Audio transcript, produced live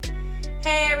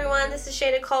Hey everyone, this is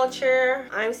Shaded Culture.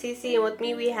 I'm Cece, and with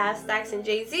me we have Stacks and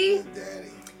Jay-Z. Daddy.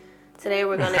 Today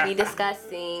we're going to be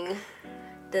discussing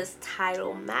Does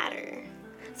Title Matter?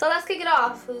 So let's kick it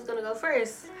off. Who's going to go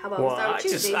first? How about we start with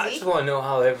you, Jay-Z? I just want to know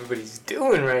how everybody's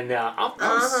doing right now.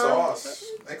 I'm Sauce.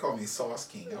 They call me Sauce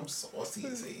King. I'm saucy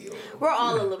as hell. We're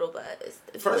all a little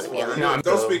buzzed. First of all, No,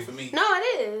 don't speak for me. No,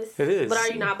 it is. It is. But are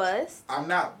you not buzzed? I'm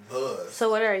not buzzed. So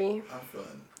what are you? I'm feeling.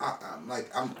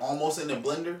 I'm almost in the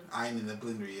blender. I ain't in the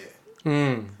blender yet.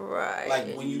 Right.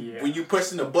 Like when you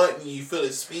pressing the button, you feel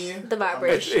it spin. The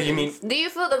vibration. You mean? Do you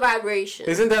feel the vibration?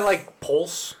 Isn't that like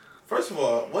pulse? First of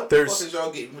all, what the fuck is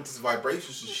y'all getting with this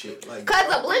vibrations and shit? Like, Cause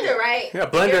a blender, right? Yeah,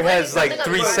 blender has like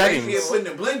 3 settings. You're putting the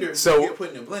blender. So you're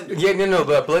putting the blender. Yeah, no,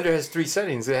 but blender has 3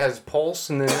 settings. It has pulse,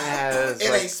 and then it has It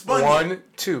like ain't spun 1,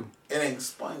 yet. 2. It ain't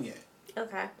spun yet.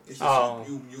 Okay. It's just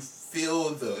you feel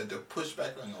the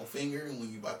pushback on your finger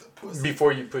when you about to push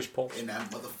Before you push pulse. in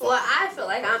that motherfucker. Well, I feel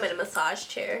like I'm in a massage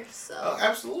chair, so. Oh,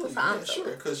 absolutely. That's how I'm Yeah, sure.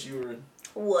 feeling. Because you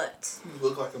What?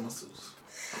 look like a masseuse.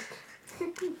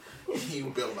 You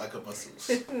built like a masseuse.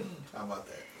 How about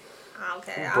that?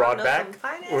 Okay. Broad back?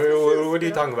 What are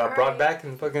you talking about? Broad back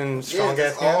and fucking strong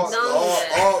ass hands?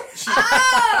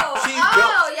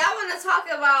 Y'all want to talk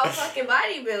about fucking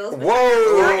body builds?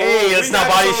 Whoa! Hey, let's We not got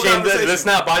body this whole shame. conversation. Let's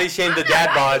not body shame the dad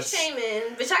body bods.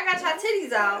 shaming, bitch. I got y'all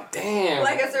titties out. Damn.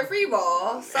 Like it's a free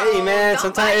ball. So Hey man, don't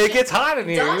sometimes body it gets hot in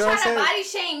here. Don't You know what try I'm to saying? body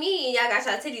shame me and y'all got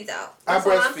y'all titties out. I That's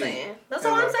all I'm breastfeed. saying. That's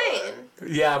all I'm saying.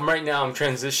 Yeah, right now I'm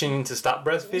transitioning to stop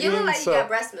breastfeeding. You look like so you got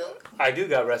breast milk. I do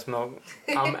got breast milk.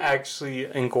 I'm actually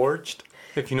engorged,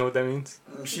 if you know what that means.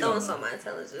 Don't insult my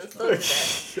intelligence. Don't do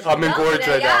that. I'm Don't do engorged that.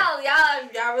 right now.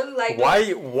 Y'all really like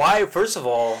Why? First of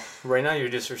all, right now you're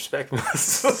disrespecting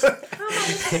us. How am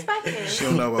I disrespecting? She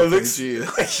don't know It about looks, the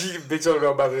bitch don't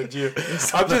know about the gym.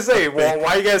 I'm just saying, well,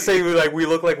 why you guys say we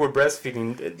look like we're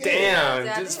breastfeeding? Damn,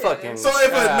 yeah, just I do. fucking. So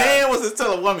if a man was to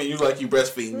tell a woman you like you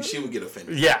breastfeeding, she would get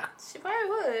offended. Yeah. She probably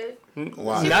would.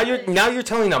 Why? Now you're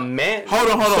telling a man. Hold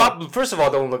on. Stop. First of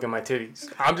all, don't look at my titties.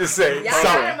 I'm just saying. Y'all Stop.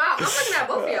 got them out. I'm looking at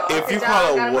both of y'all. If you Y'all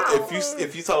call got 'em out.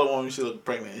 if you tell a woman she look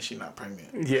pregnant and she not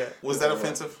pregnant, Yeah. was that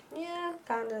offensive? Yeah,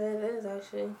 kind of it is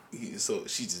actually. Yeah, so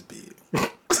she just big.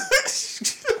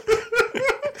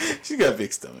 She got a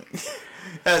big stomach.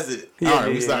 That's it. Yeah, All right,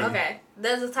 yeah, we started. Okay,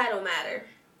 does the title matter?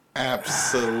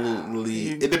 Absolutely.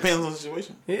 It depends on the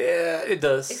situation. Yeah, it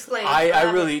does. Explain. I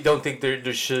really don't think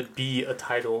there should be a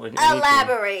title in anything.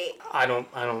 Elaborate. I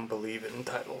don't believe in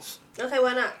titles. Okay,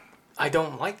 why not? I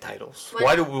don't like titles.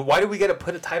 Why Why do we gotta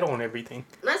put a title on everything?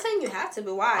 I'm not saying you have to,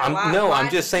 but why? I'm why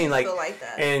just saying do you like, feel like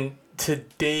that? and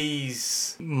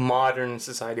today's modern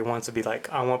society wants to be like,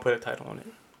 I want to put a title on it.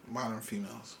 Modern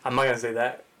females. I'm not gonna say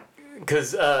that.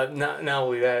 Because not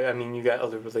only that, I mean, you got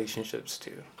other relationships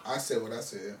too. I said what I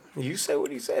said. You said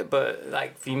what you said, but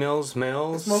like females,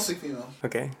 males. It's mostly females.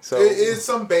 Okay, so It's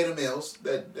some beta males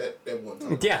that want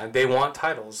to. yeah, they want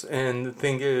titles, and the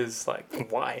thing is,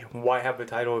 like, why have a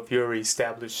title if you already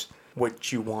established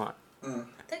what you want? I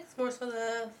think it's more so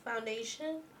the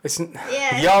foundation.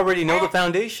 You already know the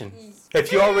foundation.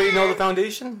 If you already know the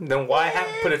foundation, then why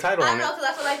put a title I on don't know, it? because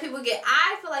I feel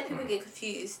like people get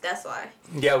confused. That's why.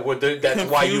 Yeah, well, that's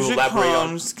why you elaborate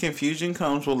on. Confusion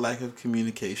comes with lack of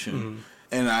communication,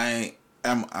 and I'm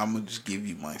gonna just give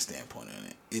you my standpoint on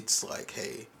it. It's like,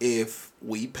 hey, if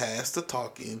we pass the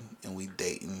talking and we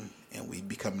dating and we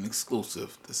becoming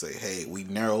exclusive to say, hey, we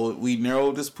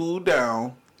narrowed this pool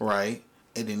down, right?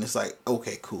 And then it's like,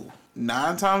 okay, cool.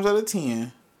 9 times out of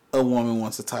 10, a woman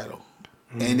wants a title,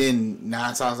 and then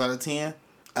 9 times out of 10,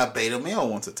 a beta male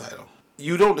wants a title.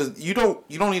 You don't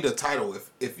need a title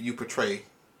if you portray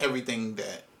everything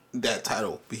that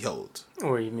title beholds.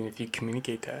 Or you mean if you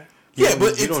communicate that?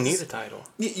 But you don't need a title.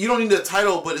 You don't need a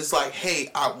title, but it's like, hey,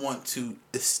 I want to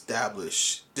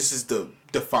establish. This is the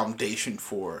foundation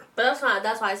for. But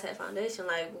that's why I said foundation.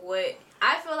 Like what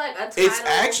I feel like a title. It's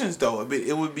actions though.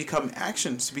 It would become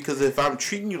actions because if I'm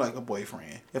treating you like a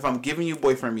boyfriend, if I'm giving you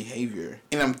boyfriend behavior,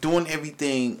 and I'm doing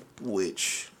everything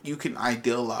which you can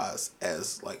idealize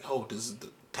as like, oh, this is the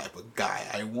type of guy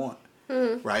I want,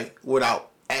 right?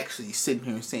 Without actually sitting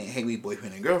here and saying, hey, we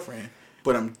boyfriend and girlfriend,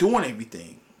 but I'm doing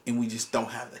everything. And we just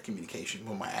don't have that communication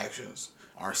when my actions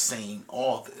are saying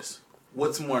all this.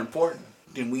 What's more important?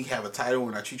 Then we have a title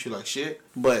and I treat you like shit.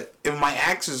 But if my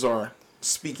actions are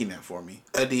speaking that for me,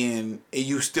 and then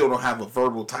you still don't have a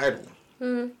verbal title,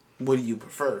 what do you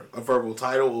prefer? A verbal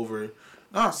title over,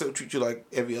 no, I still treat you like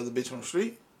every other bitch on the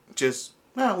street? Just,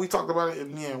 no, we talked about it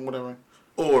and yeah, whatever.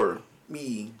 Or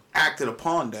me acted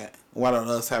upon that without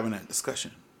us having that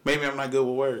discussion. Maybe I'm not good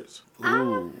with words.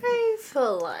 Ooh. I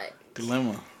feel like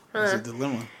Dilemma. It's a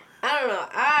dilemma. I don't know.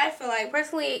 I feel like,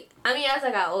 personally, I mean, as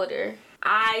I got older,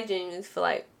 I genuinely feel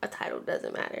like a title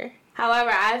doesn't matter.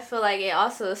 However, I feel like it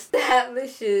also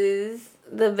establishes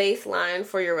the baseline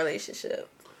for your relationship.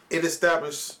 It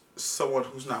establishes someone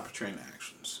who's not portraying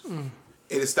actions.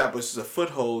 It establishes a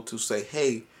foothold to say,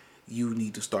 hey, you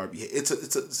need to start behaving.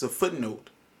 It's a footnote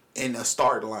and a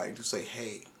start line to say,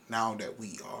 hey, now that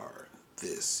we are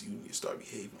this, you need to start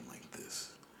behaving like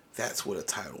this. That's what a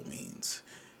title means.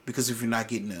 Because if you're not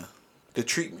getting the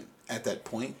treatment at that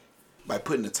point, by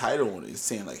putting a title on it, it's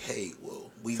saying like, hey,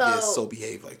 well, we just so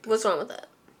behave like this. What's wrong with that?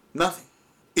 Nothing.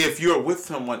 If you're with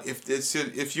someone,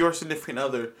 if you're a significant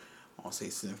other, I won't say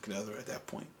significant other at that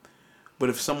point, but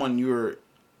if someone you're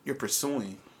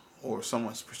pursuing, or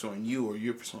someone's pursuing you, or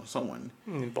you're pursuing someone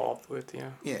involved with,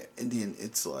 yeah, and then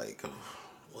it's like,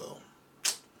 oh,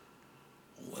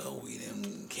 well, we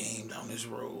then came down this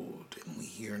road, and we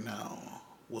here now.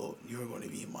 Well, you're going to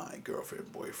be my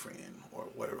girlfriend, boyfriend, or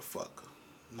whatever fuck,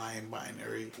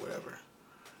 non-binary, whatever.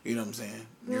 You know what I'm saying?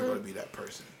 You're going to be that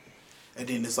person. And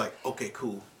then it's like, okay,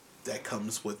 cool. That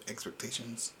comes with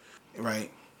expectations,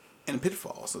 right? And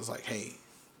pitfalls. It's like, hey,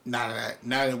 now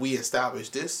that we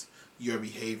established this, your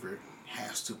behavior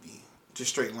has to be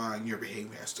just straight line. Your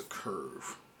behavior has to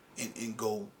curve and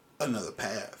go another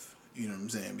path. You know what I'm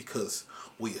saying? Because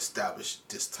we established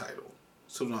this title.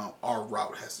 So now our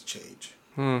route has to change.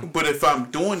 But if I'm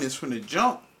doing this from the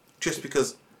jump, just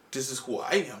because this is who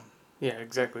I am. Yeah,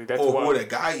 exactly. That's or who the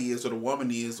guy is, or the woman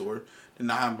is, or the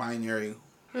non-binary,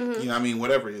 you know what I mean,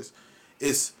 whatever it is.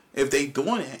 It's, if they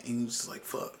doing it, and you're just like,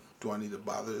 fuck, do I need to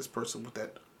bother this person with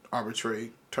that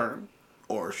arbitrary term?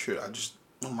 Or should I just,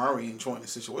 I'm already enjoying the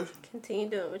situation. Continue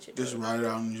doing what you're doing. Just ride it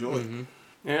out and enjoy it.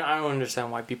 And I don't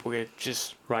understand why people get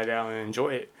just ride it out and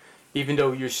enjoy it. Even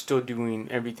though you're still doing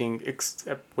everything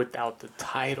except without the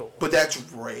title. But that's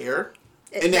rare.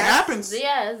 And it happens.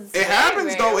 Yes. It happens,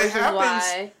 rare, though. It happens.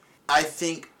 Why. I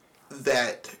think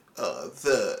that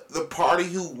the party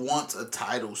who wants a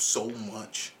title so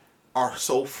much are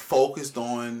so focused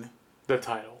on the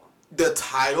title.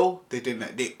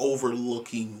 That they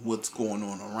overlooking what's going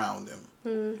on around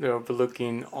them. They're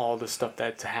overlooking all the stuff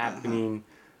that's happening,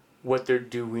 what they're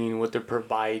doing, what they're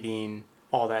providing,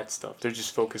 all that stuff. They're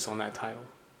just focused on that title.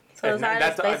 So the title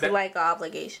is basically like an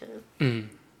obligation.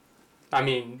 I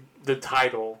mean, the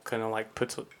title kind of like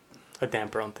puts a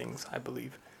damper on things, I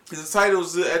believe. The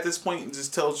titles at this point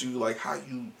just tells you like how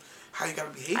you gotta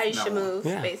behave. How you should move,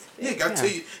 basically. Yeah, gotta tell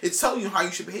you. It's telling you how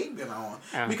you should behave now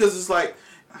on. Because it's like.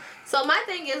 So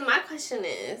my question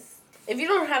is, if you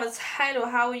don't have a title,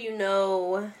 how will you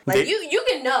know? Like you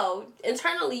can know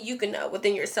internally. You can know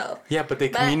within yourself. Yeah, but they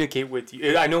communicate with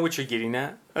you. I know what you're getting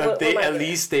at.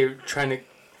 They're trying to.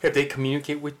 If they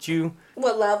communicate with you,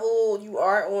 what level you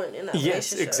are on in that relationship.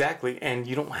 Yes, exactly. And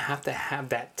you don't have to have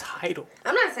that title.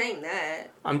 I'm not saying that.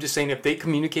 I'm just saying if they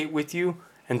communicate with you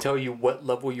and tell you what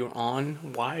level you're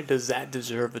on, why does that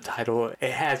deserve a title?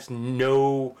 It has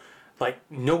no,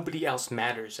 nobody else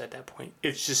matters at that point.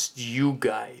 It's just you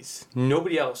guys.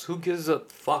 Nobody else. Who gives a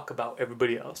fuck about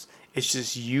everybody else? It's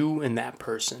just you and that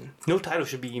person. No title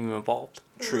should be even involved.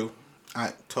 True.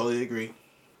 I totally agree.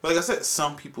 Like I said,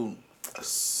 some people,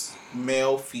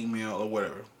 male, female, or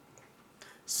whatever,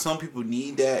 some people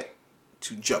need that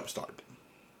to jumpstart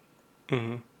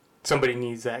them. Somebody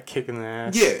needs that kick in the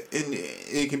ass. Yeah, and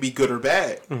it can be good or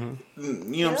bad. You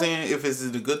know what I'm saying? If it's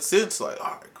in a good sense, like,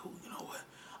 all right, cool, you know what?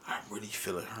 I'm really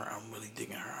feeling her. I'm really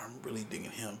digging her. I'm really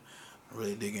digging him. I'm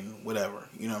really digging whatever.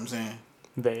 You know what I'm saying?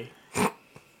 They.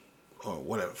 Or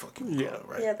whatever fucking call it,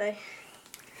 right? Yeah, they.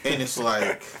 And it's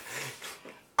like,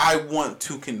 I want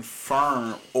to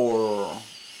confirm or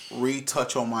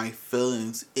retouch on my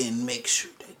feelings and make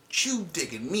sure that you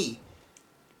digging me.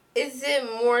 Is it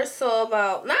more so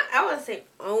about, not, I wouldn't say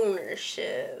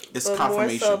ownership, it's but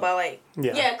confirmation. more so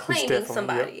about claiming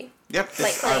somebody. Yep.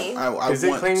 Like claim. Is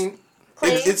it claiming?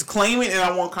 It's claiming, and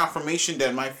I want confirmation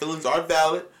that my feelings are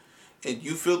valid and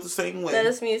you feel the same way. That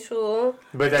is mutual.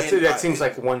 But that seems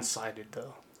like one-sided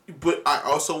though. But I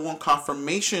also want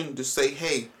confirmation to say,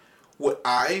 hey, what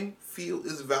I feel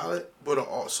is valid, but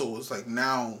also it's like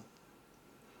now,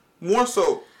 more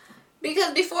so.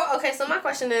 Because before, okay, so my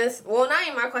question is, well, not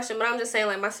even my question, but I'm just saying,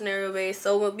 like, my scenario based.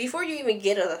 So before you even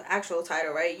get an actual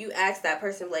title, right, you ask that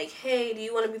person, like, hey, do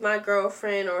you want to be my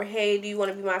girlfriend? Or, hey, do you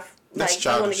want to be my, that's like,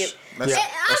 childish. do you want to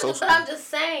get... But I'm just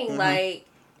saying, like,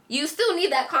 you still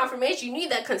need that confirmation. You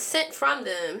need that consent from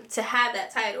them to have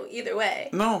that title either way.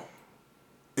 No.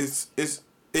 It's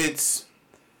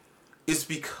It's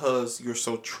because you're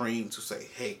so trained to say,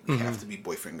 hey, we have to be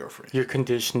boyfriend, girlfriend. You're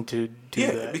conditioned to do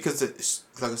that. Yeah, because it's,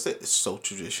 like I said, it's so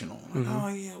traditional. Like, oh,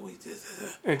 yeah, we did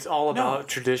that. It's all about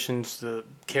traditions to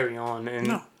carry on,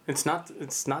 and it's not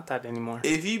that anymore.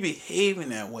 If you behaving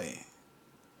that way,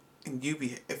 and you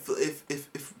be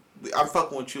if I'm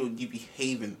fucking with you and you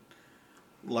behaving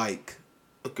like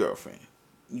a girlfriend,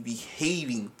 you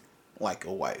behaving like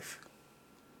a wife,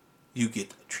 you get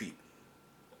the treatment.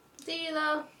 Do you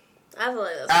though? I feel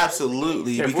like that's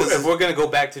absolutely. Because if we're gonna go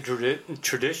back to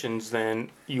traditions,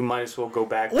 then you might as well go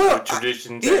back to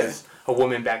traditions as a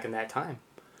woman back in that time.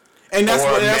 And that's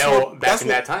or what a that's male what, back that's in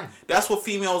what, that time. That's what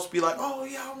females be like. Oh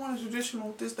yeah, I want a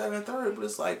traditional this, that, and the third. But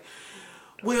it's like,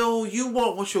 well, you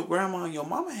want what your grandma and your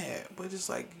mama had, but it's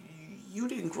like you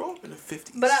didn't grow up in the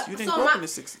 50s. But you didn't grow up in the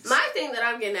 60s. My thing that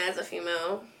I'm getting as a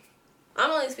female,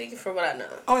 I'm only speaking for what I know.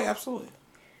 Oh yeah, absolutely.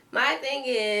 My thing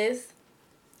is,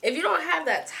 if you don't have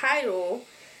that title,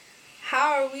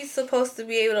 how are we supposed to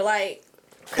be able to like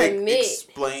commit?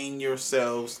 Explain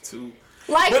yourselves to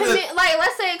commit. Like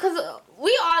let's say, because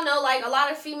we all know like a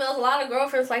lot of females, a lot of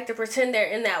girlfriends like to pretend they're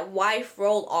in that wife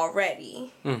role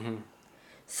already. Mm-hmm.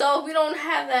 So if we don't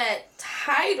have that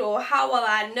title, how will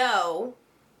I know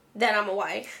that I'm a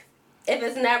wife if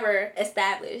it's never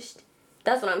established?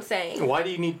 That's what I'm saying. Why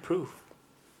do you need proof?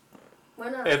 Why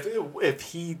not?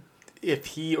 If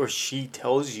he or she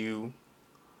tells you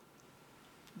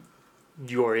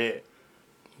you're it,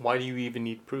 why do you even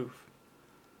need proof?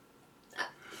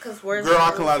 Because words. Girl,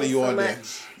 I can lie to you so all day.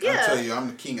 Yeah. I tell you, I'm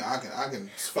the king. I can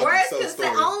fucking words sell a can story.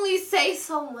 only say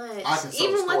so much. I can sell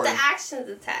Even a story. with the actions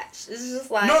attached, it's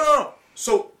just like No.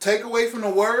 So take away from the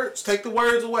words. Take the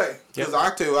words away. Because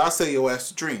I tell you, I say your ass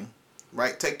to dream.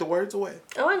 Right? Take the words away.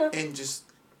 Oh, I know. And just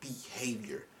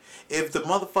behavior. If the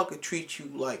motherfucker treats you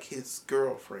like his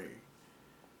girlfriend,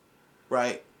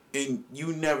 right? And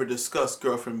you never discuss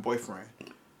girlfriend, boyfriend.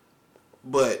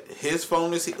 But his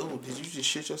phone is... Oh, did you just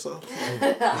shit yourself? Sorry,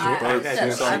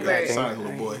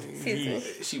 little boy.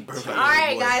 She burped.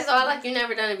 Alright, guys. So I like you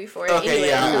never done it before. Okay,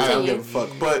 anyway, I don't give a fuck.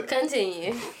 But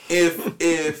continue.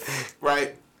 If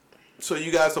right, so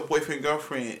you guys are boyfriend,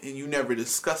 girlfriend, and you never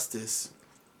discussed this,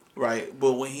 right?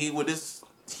 But when he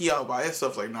out by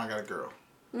himself, like, no, I got a girl.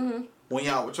 Mm-hmm. When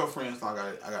y'all with your friends, no, I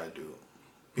gotta do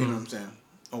it. You know what I'm saying?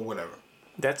 Or whatever.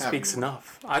 That speaks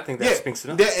enough. I think that speaks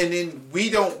enough. And then we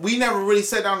never really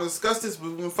sat down and discussed this, but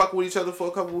we've been fucking with each other for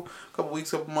a couple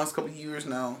weeks, couple months, couple years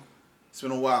now. It's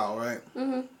been a while, right?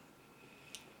 Mm-hmm.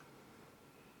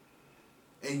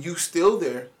 And you still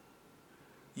there.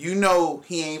 You know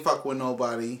he ain't fuck with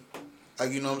nobody.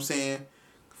 Like, you know what I'm saying?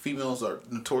 Females are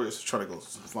notorious for trying to go to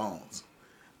some phones.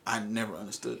 I never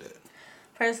understood that.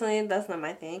 Personally, that's not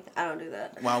my thing. I don't do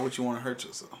that. Why would you want to hurt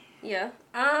yourself? Yeah.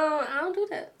 I don't do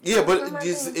that. Yeah, but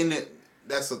just in it,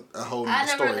 that's a whole I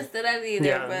story. never understood that either.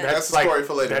 Yeah, but that's a story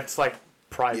for later. That's like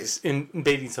privacy. In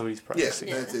invading somebody's privacy.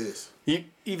 Yes, that is.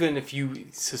 Even if you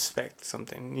suspect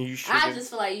something, you should. I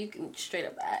just feel like you can straight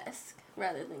up ask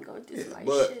rather than go do some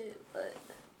shit. But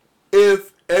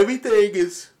if everything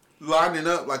is lining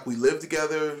up like we live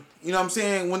together, you know what I'm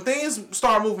saying? When things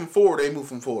start moving forward, they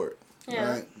moving forward.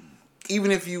 Yeah. Right? Even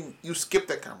if you skip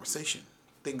that conversation,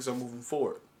 things are moving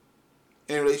forward.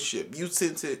 In a relationship, you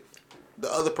sense it,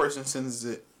 the other person senses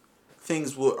it,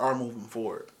 things are moving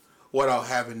forward without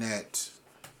having that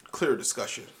clear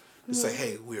discussion to say,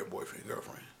 hey, we're boyfriend,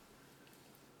 girlfriend.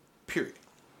 Period.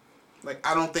 Like,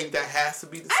 I don't think that has to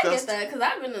be discussed. I get that, because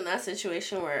I've been in that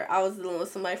situation where I was dealing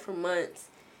with somebody for months.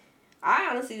 I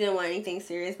honestly didn't want anything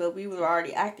serious, but we were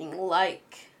already acting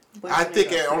like I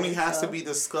think it only has to be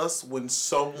discussed when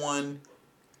someone...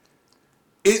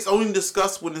 It's only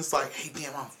discussed when it's like, hey,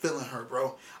 damn, I'm feeling her,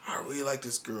 bro. I really like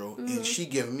this girl. Mm-hmm. And she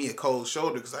giving me a cold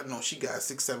shoulder because I know she got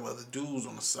 6-7 other dudes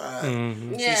on the side.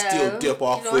 Mm-hmm. Yeah, she still dip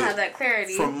off you don't have that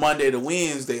clarity. From Monday to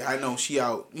Wednesday. I know she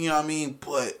out, you know what I mean?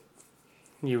 But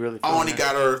you really I only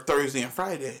got her Thursday and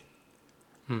Friday.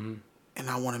 Mm-hmm. And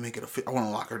I want to make it I want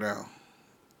to lock her down.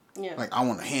 Yeah. Like, I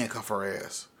want to handcuff her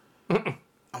ass. I'm going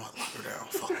to lock her down.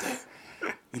 Fuck that.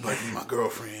 You might be my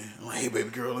girlfriend. I'm like, hey,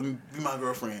 baby girl, let me be my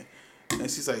girlfriend. And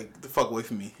she's like, "The fuck away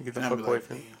from me." Get the fuck away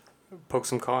from me. Poke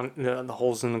some the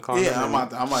holes in the condom. Yeah, I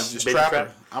might just trap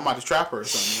her. I might just trap her or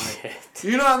something. Like,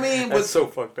 you know what I mean? That's so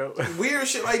fucked up. Weird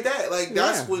shit like that. Like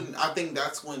that's when I think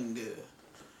that's when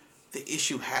the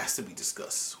issue has to be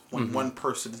discussed. When one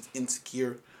person is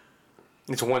insecure.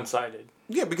 It's one-sided.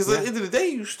 Yeah, because at the end of the day,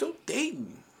 you're still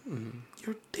dating. Mm-hmm.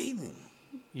 You're dating.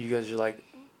 You guys are like,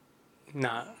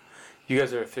 nah. You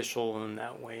guys are official in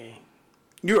that way.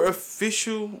 You're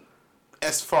official.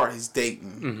 As far as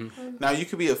dating, now you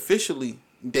could be officially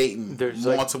dating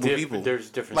multiple people.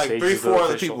 There's different like stages 3-4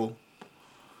 other people.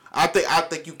 I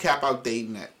think you cap out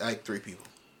dating at like 3 people.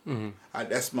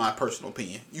 That's my personal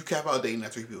opinion. You cap out dating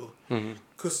at 3 people.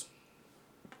 Because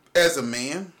as a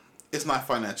man, it's not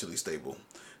financially stable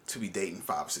to be dating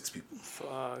 5 or 6 people.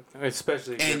 Fuck.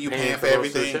 Especially if And you you're paying for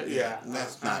everything. Yeah.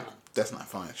 That's not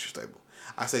financially stable.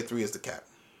 I say 3 is the cap.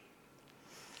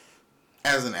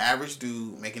 As an average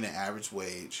dude making an average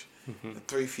wage,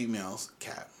 3 females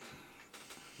cap.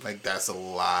 Like that's a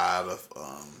lot of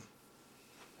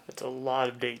It's a lot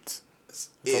of dates. It's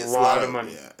a lot of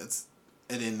money. Yeah,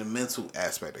 and then the mental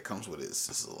aspect that comes with it is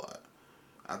just a lot.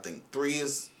 I think 3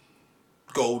 is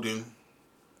golden.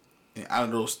 And out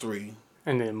of those 3,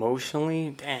 and then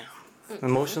emotionally, damn.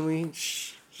 Emotionally,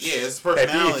 yeah, it's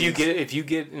personality. If you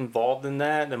get involved in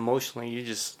that emotionally, you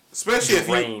just especially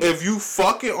if you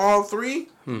fucking all 3,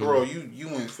 bro, you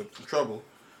in for trouble.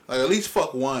 Like at least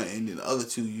fuck 1, and then the other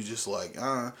 2 you just like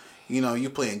you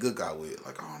playing good guy with.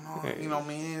 Like oh no, you know what I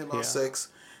mean about sex,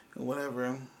 and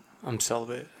whatever. I'm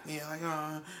celibate. Yeah, like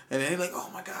and then they're like, oh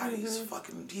my god,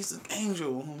 he's an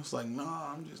angel. And it's like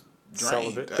nah, I'm just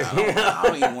drained. I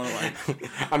don't even want to like.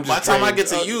 By the time I get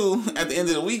to you at the end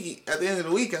of the week,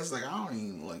 I was like, I don't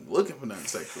even like looking for nothing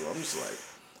sexual. I'm just like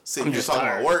sitting here talking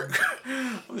about work.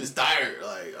 I'm just tired.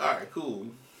 Like, all right, cool.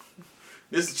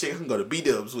 This is a chick I can go to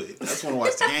B-dubs with. I just want to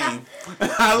watch the game. I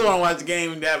just want to watch the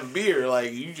game and have a beer.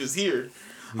 Like you just here.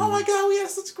 Oh my god, we had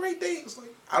such a great day. It's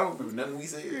like I don't remember nothing we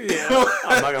said. Yeah,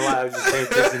 I'm not gonna lie, I was just paying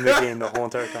attention to the game the whole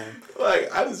entire time.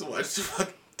 Like I just watched the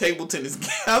fucking table tennis game.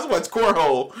 I just watched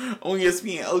cornhole on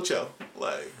ESPN Ocho.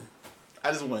 Like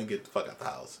I just want to get the fuck out the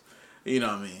house. You know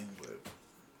what I mean? But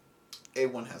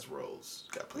everyone has roles.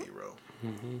 You gotta play your role.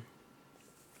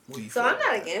 So I'm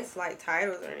not against like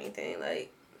titles or anything.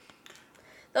 Like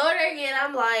the older I get,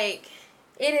 I'm like,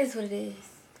 it is what it is.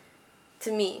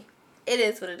 To me, it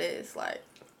is what it is. Like.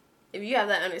 If you have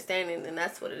that understanding, then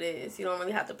that's what it is. You don't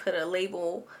really have to put a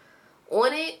label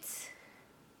on it.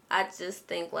 I just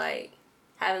think, like,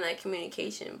 having that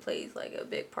communication plays, like, a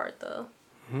big part, though.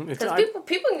 Because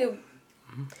people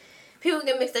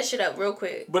can mix that shit up real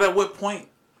quick. But at what point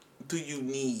do you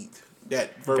need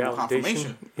that verbal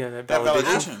confirmation? Yeah, that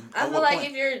validation. I feel like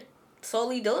if you're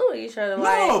solely dealing with each other,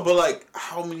 no, but, like,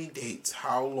 how many dates?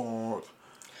 How long?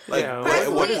 Like,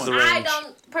 what is the range?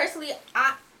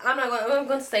 I'm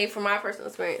going to say from my personal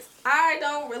experience, I've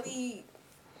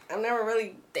never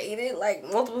really dated, like,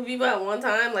 multiple people at one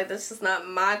time. Like, that's just not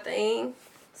my thing.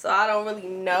 So, I don't really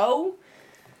know.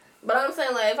 But I'm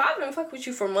saying, like, if I've been fucking with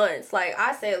you for months, like,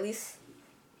 I say at least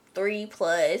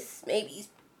 3+, maybe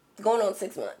going on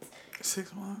 6 months.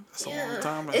 6 months? That's a long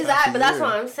time. But that's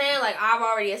what I'm saying. Like, I've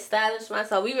already established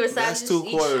myself. We've established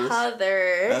each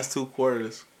other. That's 2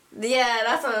 quarters. Yeah,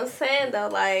 that's what I'm saying, though.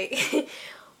 Like...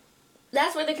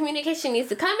 That's where the communication needs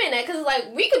to come in at. Because,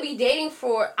 like, we could be dating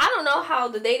for... I don't know how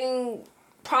the dating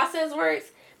process works.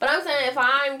 But I'm saying if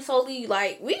I'm solely,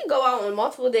 like... We can go out on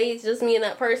multiple dates, just me and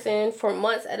that person, for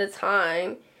months at a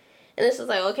time. And it's just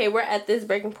like, okay, we're at this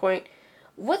breaking point.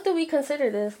 What do we consider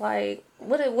this? Like,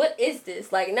 what is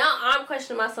this? Like, now I'm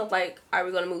questioning myself, like, are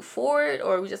we going to move forward?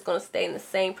 Or are we just going to stay in the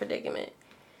same predicament?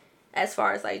 As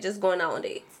far as, like, just going out on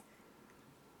dates.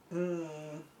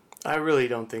 I really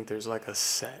don't think there's, like, a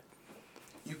set...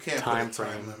 You can't time put a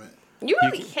time limit. You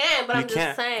really can, but I'm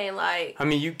just saying, like... I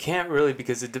mean, you can't really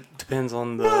because it depends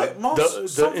on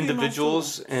the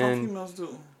individuals and... Some females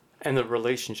do. And the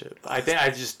relationship. I think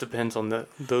it just depends on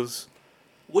those...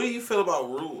 What do you feel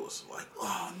about rules? Like,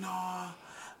 oh, no,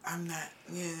 I'm not...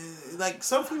 Yeah. Like,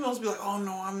 some females be like, oh,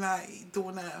 no, I'm not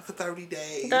doing that for 30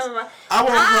 days. I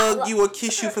won't hug you or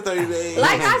kiss you for 30 days.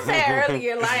 Like I said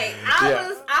earlier, like,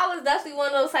 I was definitely one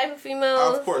of those type of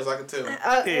females. Of course, I can tell.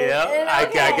 I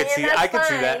can see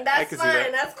that. That's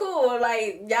fine. That's cool.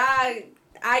 Like, y'all...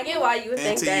 I get why you would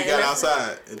think that. Until you got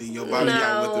outside, and then your body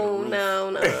got with the roof.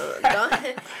 No. Don't.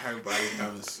 Her body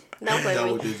counts. Don't play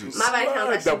double me. digits. My body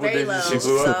counts actually very low. She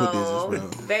blew up with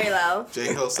digits, bro. Very low.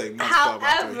 J. Cole say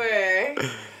however...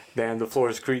 Damn, the floor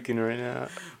is creaking right now.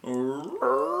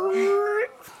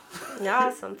 Y'all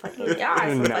are some fucking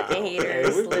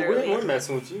haters. Literally. We're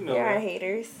messing with you, no. Y'all are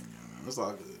haters. It's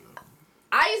all good.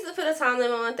 I used to put a time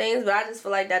limit on things, but I just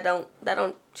feel like that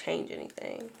don't change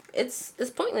anything. It's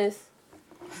pointless.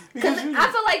 Because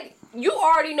I feel like you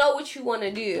already know what you want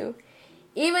to do.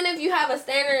 Even if you have a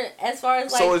standard as far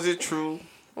as like... So is it true,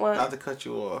 what? Not to cut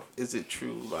you off, is it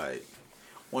true, like,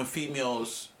 when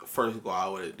females first go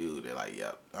out with a dude, they're like,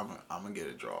 yep, I'm going to get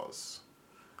a draws.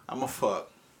 I'm going to fuck.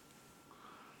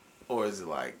 Or is it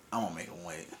like, I'm going to make him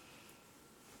wait?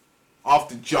 Off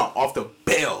the jump, off the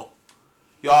bell.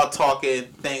 Y'all talking,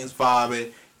 things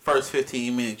vibing. First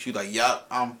 15 minutes, you like, yep,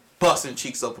 I'm busting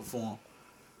cheeks open for him.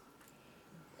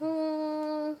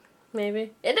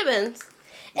 Maybe. It depends.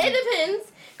 It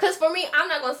depends. Because for me, I'm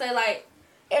not going to say, like,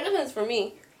 it depends for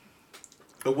me.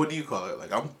 But what do you call it?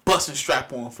 Like, I'm busting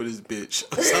strap on for this bitch.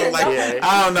 So, like,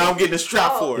 I don't know, I'm getting a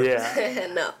strap for her. Yeah.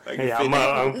 No. Like, Yeah, I'm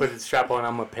going to put the strap on,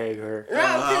 I'm going to peg her. No,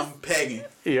 I'm pegging.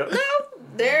 Yep. no,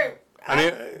 they're... I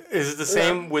mean, is it the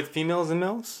same with females and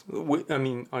males? I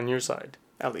mean, on your side,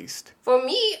 at least. For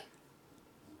me...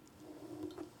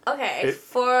 Okay,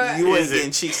 You ain't getting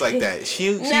cheeks like that. She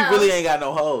really ain't got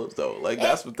no hoes, though. Like,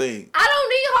 that's the thing. I don't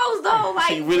need hoes, though. Like,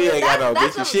 she really ain't got no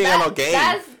bitches. She ain't got no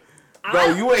game.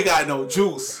 Bro, you ain't got no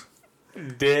juice. Damn,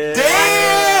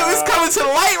 it's coming to the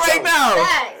light right now.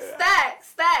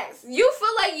 Stacks. You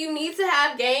feel like you need to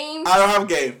have game? I don't have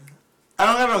game. I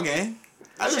don't have no game.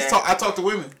 I talk to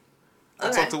women.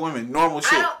 I talk to women. Normal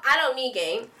shit. I don't need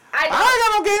game. I ain't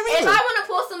got no game either. If I want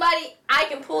to pull somebody, I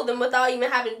can pull them without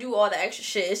even having to do all the extra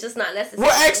shit. It's just not necessary.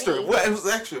 What extra? What was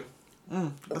extra?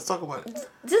 Let's talk about it.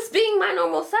 Just being my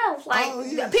normal self.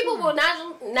 Like, people will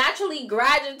naturally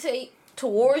gravitate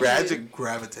towards you.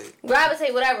 Gravitate,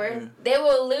 whatever. Yeah. They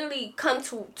will literally come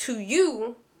to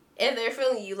you if they're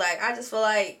feeling you. Like, I just feel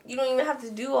like you don't even have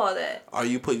to do all that. Are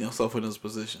you putting yourself in those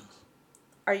positions?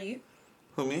 Are you?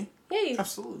 Who, me? Yeah, you.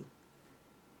 Absolutely.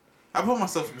 I put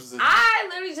myself in position. I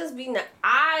literally just be...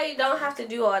 I don't have to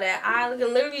do all that. I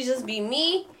can literally just be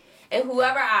me, and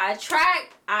whoever I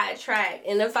attract, I attract.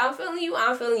 And if I'm feeling you,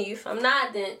 I'm feeling you. If I'm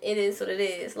not, then it is what it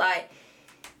is. Like,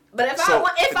 but if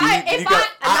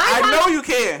I know you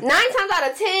can. 9 times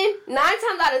out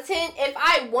of 10, if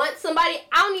I want somebody,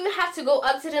 I don't even have to go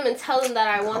up to them and tell them that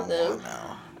I want them.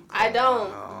 I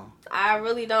don't. I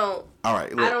really don't. All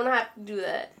right. Look, I don't have to do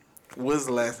that. When's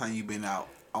the last time you been out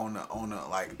on a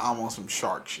like I'm on some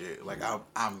shark shit? Like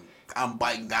I'm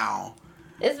biting down.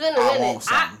 It's been a minute.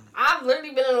 I've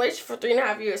literally been in a relationship for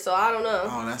 3.5 years, so I don't know.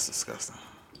 Oh, that's disgusting.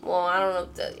 Well, I don't know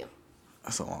what to tell you.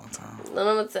 That's a long time. I don't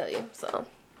know what to tell you. So.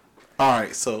 All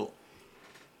right. So,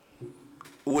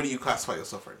 what do you classify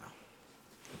yourself right now?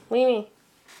 What do you mean?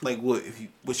 Like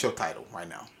what's your title right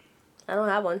now? I don't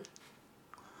have one.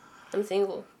 I'm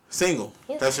single. Single.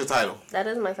 Yeah. That's your title. That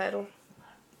is my title.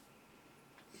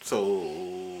 So,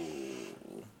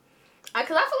 because I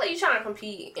feel like you're trying to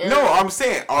compete. No, I'm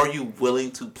saying, are you willing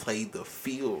to play the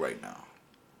field right now?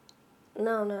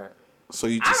 No, I'm not. So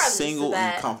you just single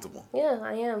and comfortable? Yeah,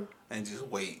 I am. And just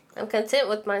wait. I'm content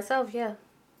with myself. Yeah.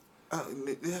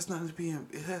 It has nothing to be.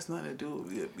 It has nothing to do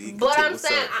with being. But I'm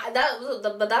saying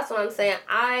but that's what I'm saying.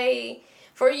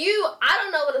 For you, I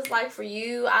don't know what it's like for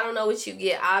you. I don't know what you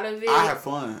get out of it. I have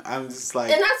fun. I'm just like...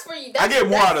 And that's for you. I get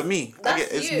more out of me.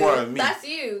 It's more out of me.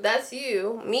 That's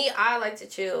you. Me, I like to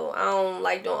chill. I don't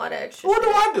like doing all that extra What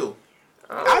shit. do I do?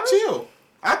 I chill.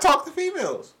 I talk to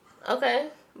females. Okay.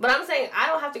 But I'm saying I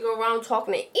don't have to go around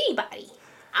talking to anybody.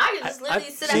 I can just literally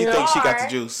sit at the bar. She thinks she got the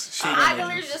juice. I can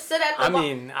literally just sit at the bar. I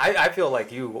mean, I feel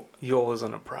like you always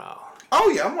on a prowl. Oh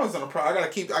yeah, I'm always on a prowl. I gotta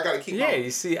keep. Yeah, home.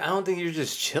 You see, I don't think you're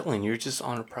just chilling. You're just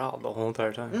on a prowl the whole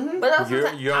entire time. Mm-hmm. But that's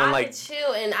you're on like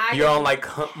chill and you're on like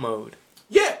hunt mode.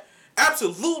 Yeah,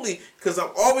 absolutely. Because I'm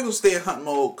always gonna stay in hunt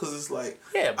mode. Because it's like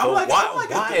but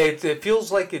why? It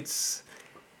feels like it's.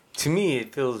 To me,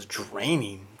 it feels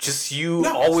draining. Just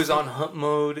always on hunt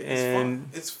mode, and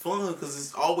it's fun because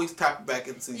it's always tapping back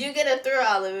into you get a thrill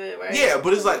out of it, right? Yeah,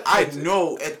 but it's like I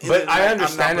know. But I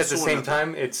understand at the same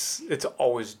time, it's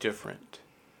always different.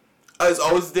 It's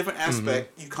always a different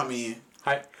aspect. Mm-hmm. You come in.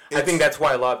 I think that's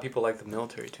why a lot of people like the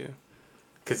military too,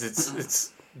 because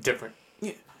it's different.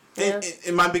 Yeah,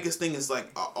 and my biggest thing is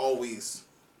like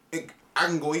we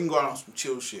can go out on some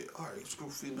chill shit. All right, screw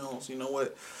females. You know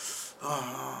what?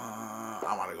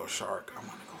 I want to go shark.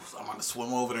 I'm gonna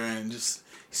swim over there and just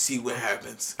see what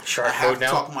happens. Shark I have mode to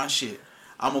now? talk my shit.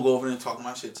 I'm gonna go over there and talk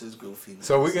my shit to this girl female.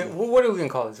 So what are we gonna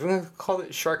call this? We're gonna call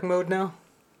it shark mode now.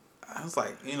 I was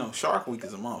like, Shark Week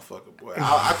is a motherfucker, boy.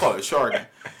 I call it sharking.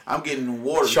 I'm getting in the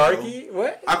water. Sharky? Bro.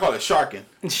 What? I call it sharking.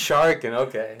 Sharking,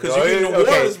 okay. Because you're getting in the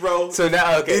waters, bro. So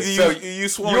now, okay.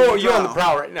 You you're on the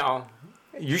prowl right now.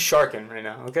 You sharking right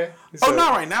now, okay? So,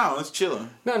 not right now. It's chilling.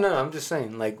 No. I'm just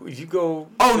saying, like, you go.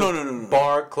 Oh no.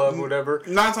 Bar, club, whatever.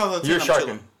 9 times out of 10, you're sharking.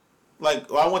 Chilling.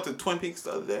 Like, I went to Twin Peaks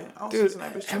the other day. Dude,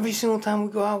 every single time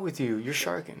we go out with you, you're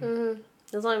sharking. Mm-hmm.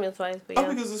 It's only been twice, but yeah. Oh,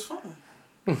 because it's fun.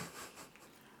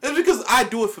 It's because I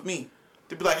do it for me.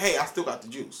 To be like, hey, I still got the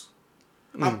juice.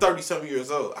 I'm 37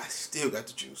 years old. I still got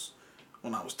the juice.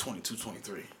 When I was 22,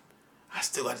 23. I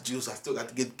still got the juice. I still got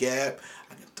to get gab.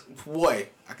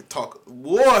 I can talk my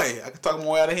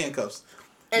way out of handcuffs.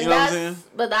 And you know what I'm saying?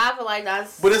 But I feel like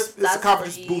that's. But it's that's a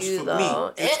confidence boost you, for though. me.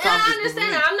 And It's I confidence boost understand for me.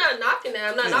 that. I'm not knocking that.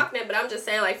 I'm not knocking it, but I'm just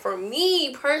saying, like, for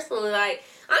me personally, like,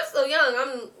 I'm still young.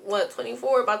 I'm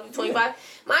 24, about to be 25. Yeah.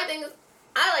 My thing is,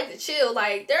 I like to chill.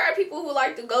 Like, there are people who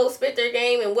like to go spit their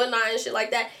game and whatnot and shit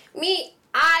like that. Me,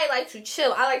 I like to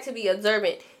chill. I like to be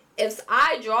observant. If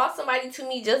I draw somebody to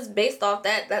me just based off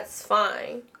that, that's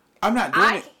fine. I'm not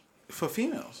doing it for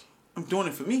females. I'm doing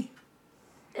it for me.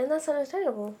 And that's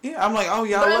understandable. Yeah, I'm like, oh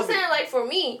yeah, but I love I'm saying, like, for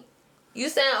me, you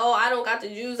saying, oh, I don't got the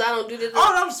juice, I don't do this.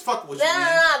 Oh, no, I'm just fucking with you.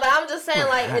 No, but I'm just saying,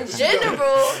 like, in general,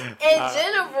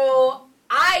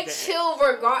 I chill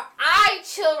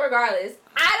regardless.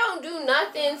 I don't do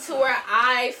nothing to where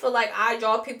I feel like I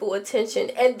draw people attention,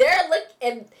 and their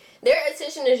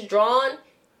attention is drawn.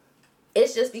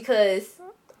 It's just because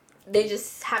they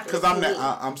just happen. Because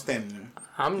I'm standing there.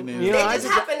 They just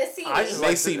happen to see me.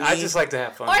 I just like to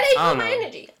have fun. Or they feel my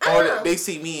energy. Or they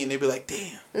see me and they be like,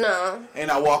 damn. No. And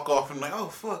I walk off and I'm like, oh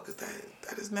fuck, is that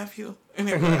his nephew? And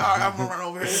they be like, all right, I'm gonna run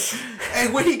over here. Hey,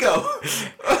 where'd he go?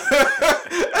 And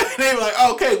they be like,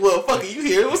 okay, well, fuck it, you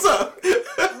here? What's up?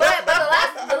 But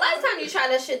the last time you tried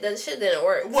that shit didn't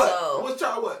work. What? So. What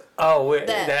try what? Oh, wait,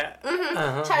 that.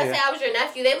 Mm-hmm. Try to say I was your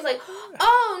nephew. They was like,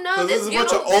 oh no, this was a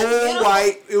bunch of old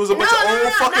white. It was a bunch of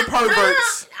old fucking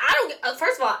perverts. I don't.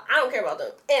 First of all, I don't care about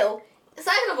them. Ew.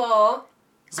 Second of all,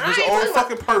 it's a bunch of old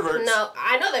fucking perverts. No,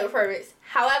 I know they were perverts.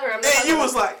 However, I'm not. And you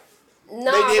was like.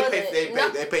 No, they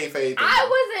paid for anything.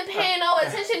 I wasn't paying no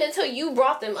attention until you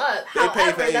brought them up. They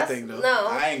paid for anything though. No,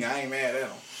 I ain't mad at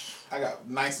them. I got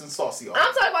nice and saucy on.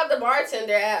 I'm talking about the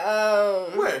bartender at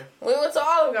where? We went to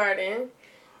Olive Garden.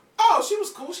 Oh, she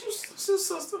was cool. She was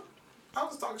sister. I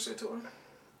was talking shit to her.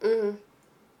 Mhm.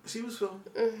 She was feeling.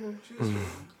 Mhm. She was feeling.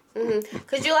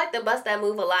 Cause you like to bust that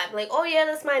move a lot, like, oh yeah,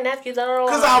 that's my nephew.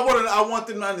 Cause I want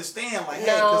them to understand, like,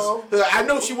 no. hey, cause I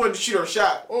know she wanted to shoot her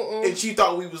shot, and she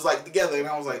thought we was like together, and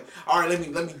I was like, all right, let me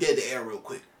dead the air real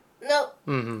quick. No.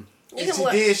 And she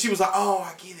did. She was like, oh,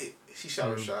 I get it. She shot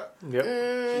her shot.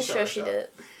 Yep. Sure she did.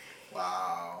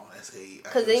 Wow, that's hate.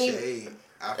 Cause then shade.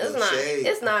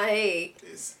 It's not hate.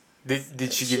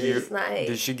 Did she give you? It's not hate.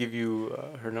 Did she give you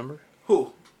her number?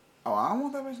 Who? Oh, I don't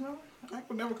want that bitch number. I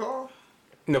could never call.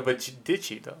 No, but did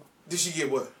she though? Did she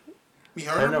get what? Me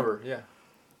her number? Yeah.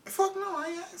 Fuck no, I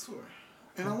ain't asked for it,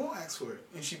 and I won't ask for it.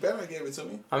 And she better gave it to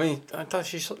me. I mean, I thought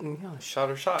she shot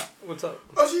her shot. What's up?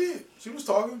 Oh, she did. She was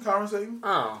talking, conversating.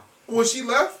 Oh. When she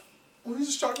left, we was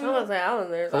just talking. I was like, I was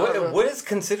there. What is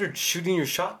considered shooting your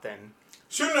shot then?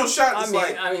 Shooting your shot is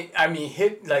I mean,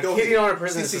 hitting on a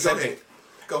person is the same thing.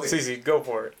 Go ahead. Cece, go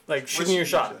for it. Like shooting your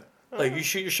shot. Like you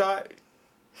shoot your shot.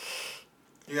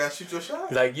 You gotta shoot your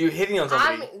shot. Like you hitting on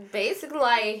somebody. I'm basically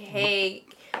like, hey,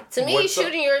 to me,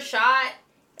 shooting your shot,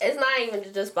 it's not even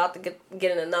just about to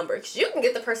getting a number. Because you can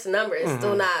get the person's number and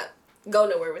still not go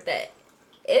nowhere with that.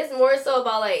 It's more so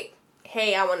about like,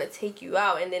 hey, I want to take you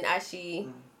out, and then actually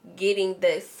getting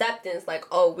the acceptance, like,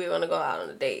 oh, we're gonna go out on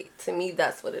a date. To me,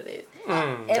 that's what it is.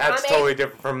 That's totally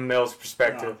different from a male's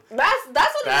perspective. That's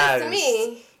what it is to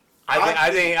me.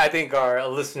 I think our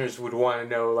listeners would want to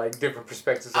know like different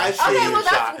perspectives. Okay, well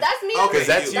that's me. Okay,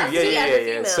 that's you.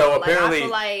 Yeah. So apparently,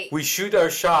 we shoot our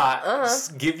shot,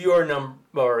 give you our number,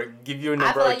 or give you a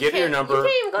number, or give you a number.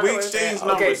 We exchange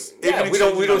numbers. Okay, yeah, we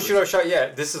don't shoot our shot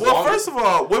yet. This is first of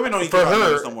all, women don't even give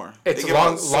numbers no more. It's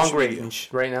long range.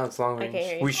 Right now, it's long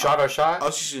range. We shot our shot.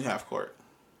 Oh, she should have court.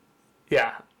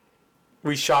 Yeah,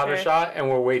 we shot our shot, and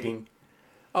we're waiting.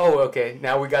 Oh, okay.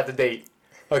 Now we got the date.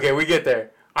 Okay, we get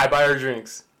there. I buy her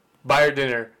drinks, buy her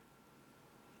dinner.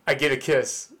 I get a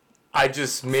kiss. I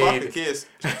just made. Fuck a kiss.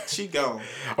 She gone.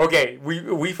 Okay,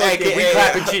 we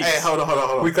clapping cheeks. Hey, hold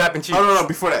on. We clapping cheeks. No.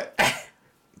 Before that,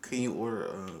 can you order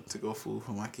to-go food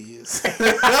for my kids? Is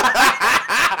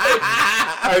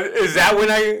that when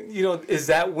Is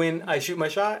that when I shoot my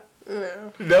shot?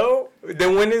 No. No.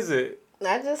 Then when is it?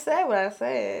 I just said what I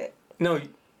said. No.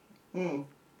 To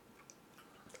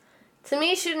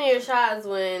me, shooting your shot is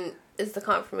when it's the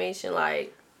confirmation,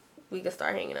 like, we can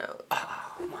start hanging out.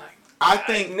 Oh, my God. I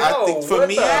think for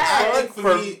me,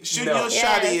 shooting your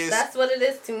shot is... That's what it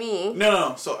is to me.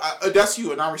 No. So, that's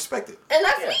you, and I respect it. And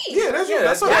that's me. Yeah, that's you.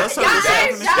 That's long term.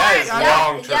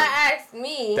 Y'all asked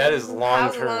me. That is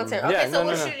long term. Okay, so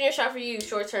what's shooting your shot for you?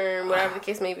 Short term, whatever the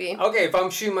case may be. Okay, if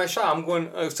I'm shooting my shot, I'm going...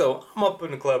 so, I'm up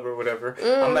in the club or whatever.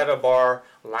 I'm at a bar,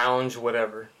 lounge,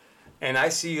 whatever. And I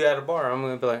see you at a bar, I'm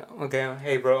going to be like, okay,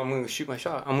 hey, bro, I'm going to shoot my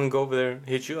shot. I'm going to go over there and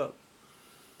hit you up.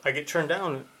 I get turned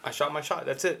down. I shot my shot.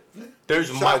 That's it.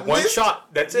 There's my one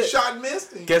shot. That's it. Shot and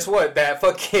missed. Guess what? That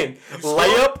fucking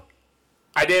layup,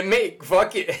 I didn't make.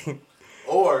 Fuck it.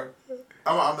 Or,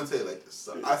 I'm going to tell you like this.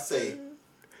 So I say,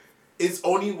 it's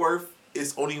only worth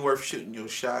shooting your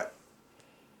shot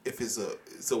if it's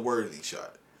a worthy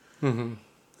shot. Mm-hmm.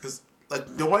 Because like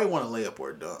nobody want to lay up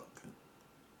or a dunk.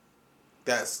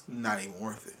 That's not even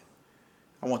worth it.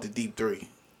 I want the deep three.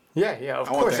 Yeah, of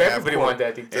course. Everybody wants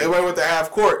that deep three. Everybody want the half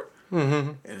court.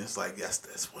 Mm-hmm. And it's like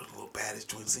that's one of the little baddest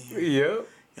joints in here. Yeah.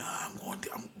 Yeah, I'm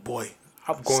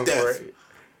going Steph. For it.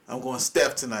 I'm going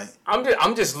Steph tonight.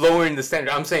 I'm just lowering the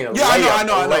standard. I'm saying layup. I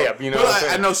know. Layup, you know what I'm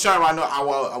saying? I know, Sharma. I know.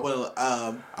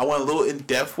 I went a little in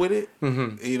depth with it.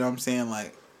 Mm-hmm. You know what I'm saying?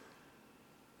 Like,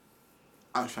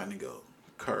 I'm trying to go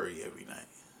Curry every night.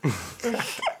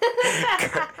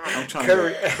 I'm trying to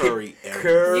go Curry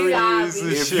every night.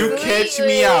 If you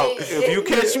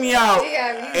catch me out,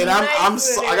 and I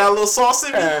got a little sauce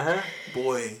in me,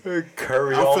 boy,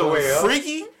 Curry I'm all the feeling way up.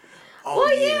 freaky.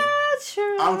 Oh yeah,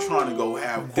 true. I'm trying to go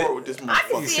half court with this motherfucker. I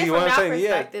can see it from that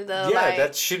perspective, though. Yeah, like,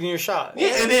 that's shooting your shot.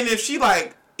 Yeah, and then if she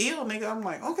like, ew, nigga, I'm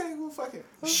like, okay, well, fuck it.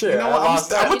 Shit, you know what?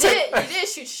 You did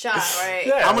shoot your shot, right?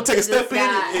 Yeah, I'm gonna take a step in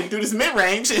and do this mid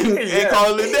range and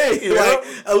call it a day. Yeah. Like,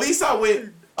 at least I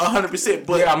went 100%.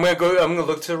 But yeah, I'm gonna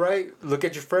look to the right, look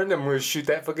at your friend, and we're gonna shoot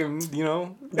that fucking, you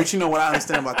know. But you know what I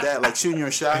understand about that? Like shooting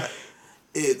your shot,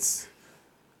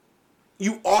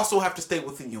 you also have to stay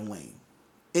within your lane,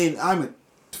 and I'm a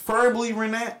firm believer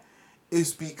in that.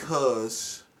 Is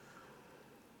because,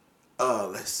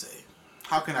 let's say,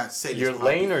 how can I say this? Your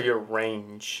lane or your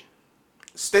range?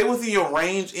 Stay within your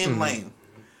range and lane.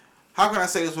 How can I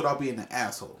say this without being an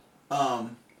asshole?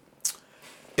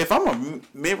 If I'm a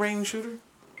mid-range shooter,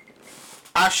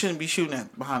 I shouldn't be shooting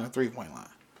at behind the 3-point line.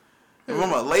 If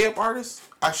I'm a layup artist,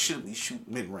 I should be shooting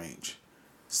mid-range.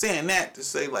 Saying that to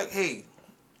say like, hey,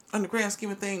 in the grand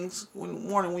scheme of things, in the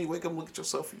morning when you wake up, look at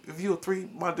yourself. If you're a 3,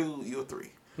 my dude, you're a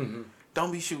 3. Mm-hmm.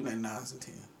 Don't be shooting at 9s and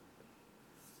 10s.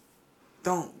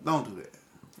 Don't do that.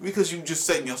 Because you just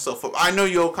setting yourself up. I know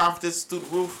your confidence is through the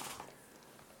roof,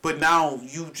 but now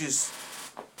you just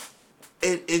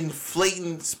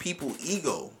inflating people's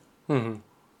ego to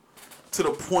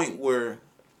the point where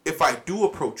if I do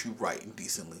approach you right and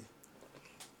decently,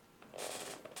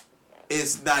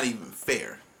 it's not even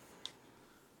fair.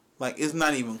 Like, it's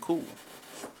not even cool.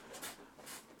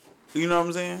 You know what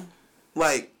I'm saying?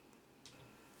 Like,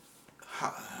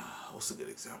 what's a good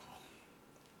example?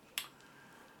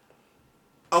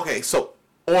 Okay, so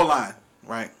online,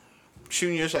 right?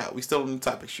 Shooting your shot. We still on the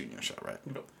topic shooting your shot, right?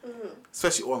 Mm-hmm.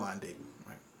 Especially online dating,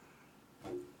 right?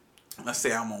 Let's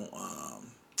say I'm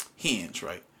on Hinge,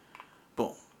 right?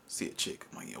 Boom. See a chick.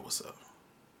 I'm like, yo, what's up?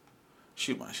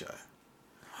 Shoot my shot.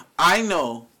 I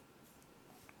know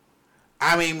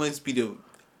I may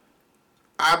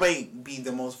be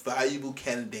the most valuable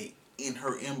candidate in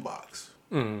her inbox.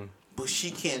 Mm. But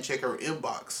she can't check her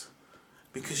inbox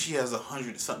because she has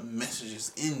 100-something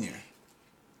messages in there.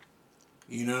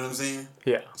 You know what I'm saying?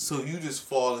 Yeah. So you just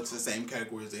fall into the same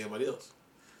category as everybody else.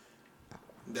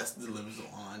 That's the limits of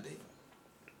online dating.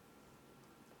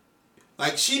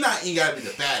 Like, she not even gotta be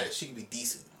the baddest. She can be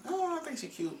decent. Oh, I think she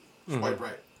cute. Swipe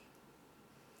right.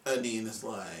 And then it's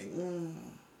like,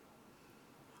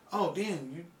 oh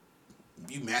damn,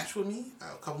 you matched with me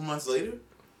a couple months later?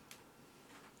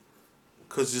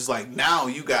 Cause it's like now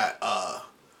you got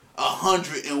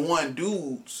 101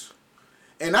 dudes.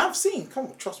 And I've seen,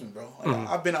 trust me, bro. Like,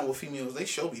 I've been out with females. They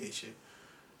show me that shit,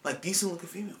 like decent looking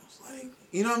females. Like,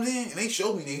 you know what I'm saying? And they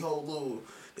show me their little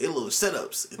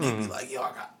setups, and they be like, "Yo,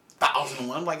 I got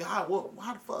 1,001." I'm like, how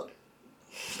the fuck?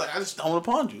 It's like I just stumbled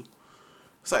upon you.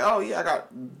 It's like, oh yeah, I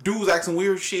got dudes asking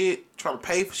weird shit, trying to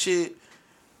pay for shit,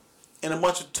 and a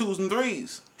bunch of 2s and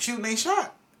 3s shooting they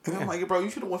shot. And I'm like, bro, you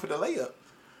should have went for the layup.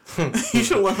 You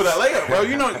should have went for that layup, bro.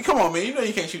 You know, come on, man. You know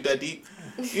you can't shoot that deep.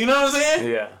 You know what I'm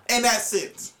saying? Yeah. In that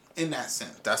sense,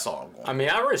 that's all I'm going. I mean,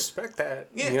 I respect that,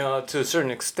 you know, to a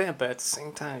certain extent, but at the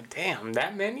same time, damn,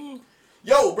 that many?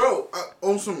 Yo, bro,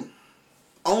 on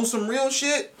some real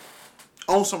shit,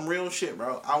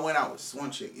 bro. I went out with this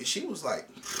one chick, and she was like,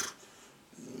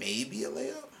 maybe a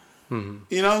layup. Mm-hmm.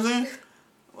 You know what I'm saying?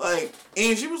 Like,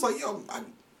 and she was like, yo,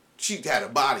 she had a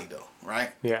body though,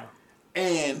 right? Yeah.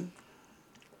 And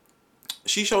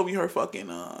she showed me her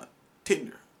fucking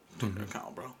Tinder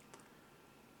account, bro.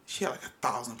 She had like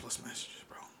 1,000+ messages,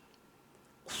 bro.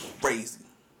 Crazy.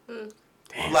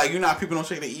 Damn. Like, you know how people don't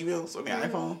check their emails on their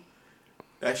iPhone?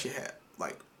 That shit had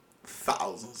like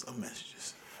thousands of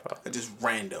messages. Just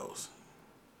randos.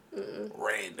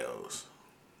 Randos.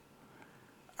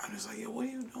 I'm just like, yo, what are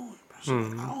you doing, bro? She's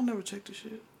like, I don't never check this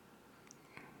shit.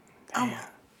 I'm like,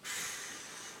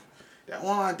 that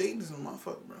online dating is a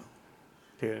motherfucker, bro.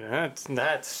 Yeah,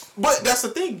 that's. But that's the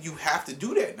thing. You have to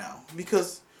do that now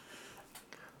because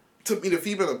to meet a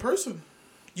female in person,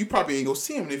 you probably ain't gonna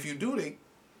see them. And if you do,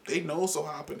 they know so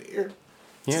high up in the air.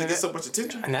 Yeah, They get so much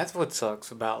attention. And that's what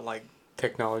sucks about like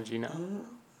technology now.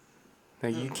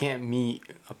 Like you can't meet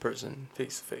a person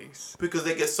face to face Because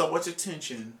they get so much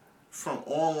attention from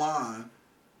online.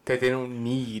 that they don't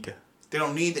need. They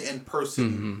don't need the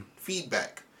in-person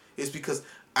feedback. It's because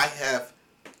I have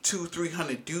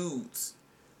 200-300 dudes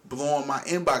blowing my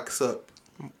inbox up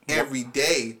every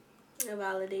day. A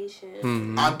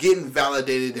validation. I'm getting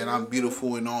validated that I'm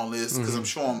beautiful and all this because I'm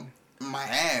showing my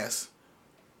ass,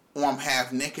 or I'm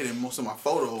half naked in most of my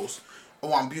photos.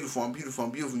 Oh, I'm beautiful.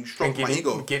 You stroke my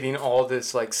ego. Getting all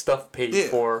this like stuff paid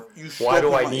for. You Why do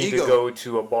stroke I my need ego. to go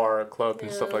to a bar or club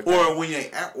and stuff like that? Or when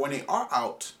they are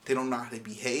out, they don't know how to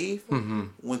behave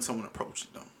when someone approaches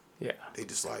them. Yeah. They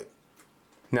just like,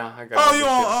 Nah, I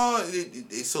got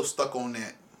they so stuck on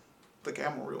that. Like,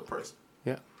 I'm a real person.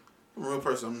 Yeah. I'm a real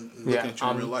person. I'm looking at you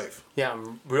in real life. Yeah,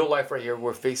 real life right here.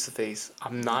 We're face to face.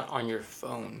 I'm not on your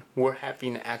phone. We're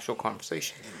having an actual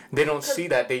conversation. They don't see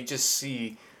that. They just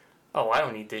see, oh, I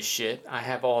don't need this shit. I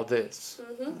have all this.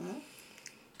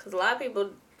 Because a lot of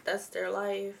people, that's their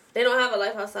life. They don't have a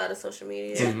life outside of social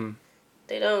media.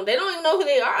 They don't even know who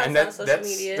they are outside of social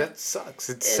media. That sucks.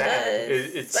 It's sad.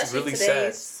 It's especially really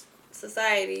today's sad.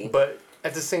 Society. But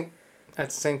at the same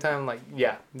time, like,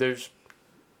 yeah,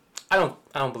 I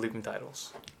don't believe in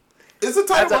titles. It's a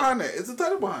title behind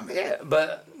that. Yeah,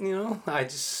 but I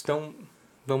just don't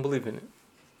believe in it.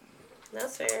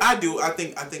 That's fair. I do. I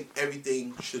think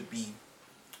everything should be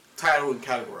titled and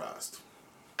categorized.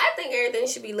 I think everything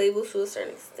should be labeled to a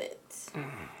certain extent.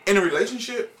 In a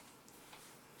relationship,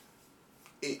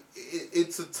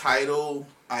 it's a title,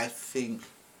 I think,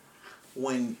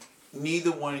 when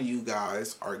neither one of you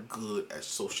guys are good at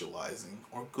socializing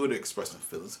or good at expressing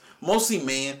feelings. Mostly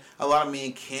men. A lot of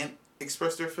men can't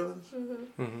express their feelings.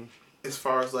 As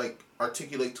far as like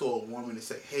articulate to a woman and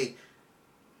say, hey,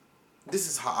 this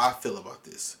is how I feel about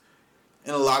this.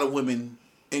 And a lot of women,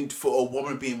 and for a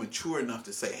woman being mature enough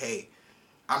to say, hey,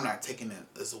 I'm not taking that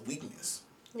as a weakness.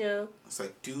 Yeah. It's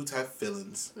like dudes have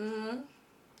feelings.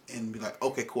 And be like,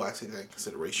 okay, cool, I take that in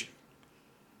consideration.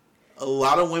 A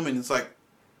lot of women, it's like,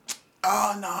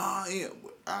 oh, no, yeah.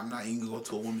 I'm not even going to go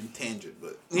to a woman tangent,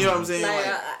 but you know what I'm saying?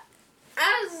 Like,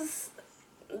 as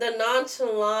the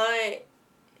nonchalant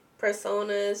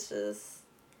persona is just,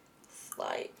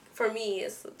 like, for me,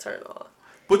 it's a turn off.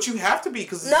 But you have to be,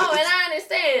 because No, and I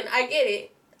understand. I get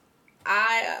it.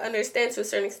 I understand to a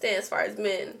certain extent as far as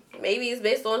men. Maybe it's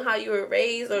based on how you were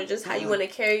raised or just how you want to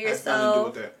carry yourself.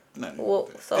 Nothing to do with that. Nothing to do Well,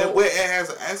 with that. so It has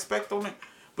an aspect on it,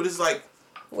 but it's like,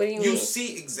 what do you you mean?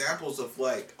 see examples of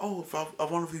like, oh, if I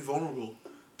want to be vulnerable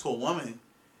to a woman,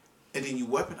 and then you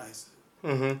weaponize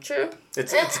it. True.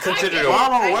 It's And considered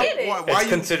I get it. it's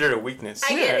considered a weakness.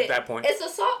 I get at it. that point. It's a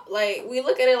soft, like, we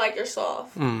look at it like you're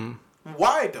soft.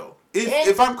 Why though?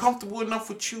 If I'm comfortable enough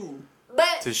with you,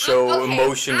 But To show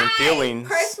emotion and feelings.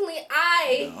 Personally,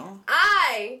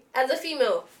 I, as a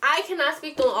female, I cannot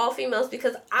speak on all females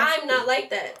because I'm not like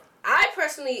that. I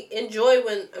personally enjoy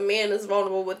when a man is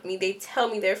vulnerable with me. They tell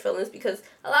me their feelings because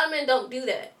a lot of men don't do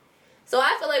that. So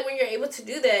I feel like when you're able to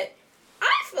do that,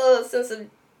 I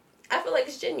feel like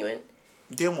it's genuine.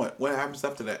 then what? What happens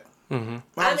after that? Mm-hmm.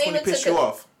 What happens when he piss you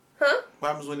off? Huh? What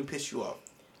happens when he piss you off?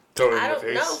 Throw it in I the don't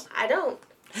face. know. I don't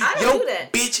do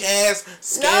that. Bitch ass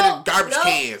scared of garbage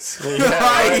cans. Yeah,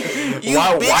 Like, you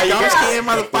bitch garbage can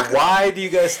motherfucker. Why do you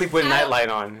guys sleep with a nightlight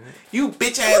on? You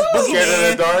bitch ass Scared of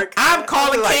boogeyman. the dark? I'm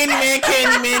calling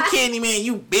Candyman,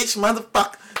 you bitch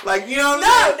motherfucker. Like, you know what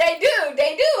I'm No, saying? they do. I'm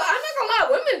not gonna lie.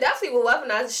 Women definitely will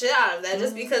weaponize the shit out of that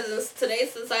just because in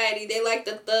today's society they like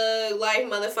the thug life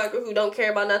motherfucker who don't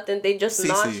care about nothing. They just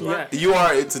nonchalant. CC, you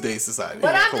are in today's society.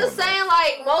 But I'm Come just on, saying,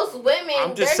 like, most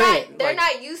women, they're like-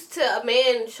 not used to a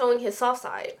man showing his soft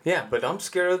side. Yeah, but I'm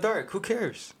scared of the dark. Who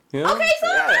cares? You know? Okay, so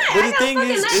am I. But I the got thing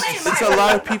fucking is, nightlight in it's my a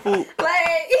lot of room. people.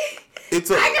 Like, It's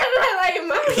a I got a nightlight in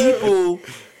my room.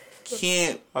 people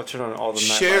can't I'll turn on all the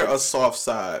share a nightlights. soft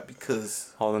side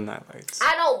because All the nightlights.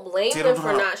 I don't blame They them don't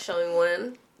for know how- not showing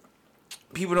one.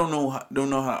 people don't know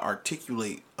how to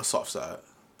articulate a soft side.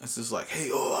 It's just like, hey,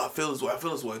 I feel this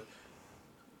way.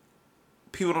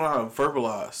 People don't know how to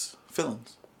verbalize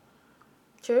feelings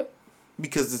True.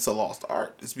 because it's a lost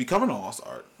art. It's becoming a lost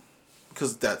art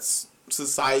because that's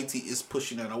society is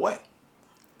pushing it away.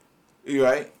 You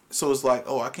right? So it's like,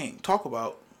 I can't talk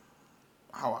about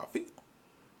how I feel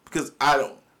because I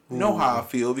don't know how I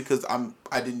feel because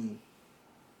I didn't.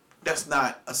 That's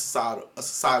not a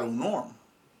societal norm.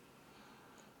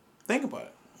 Think about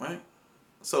it, right?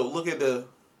 So look at the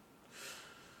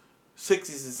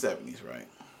 60s and 70s, right?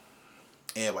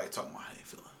 Everybody talking about how they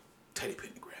feeling. Teddy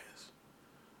penny grass,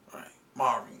 right?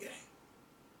 Marvin Gaye,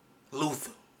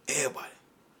 Luther, everybody.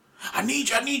 I need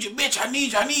you, bitch. I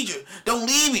need you. Don't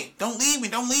leave me.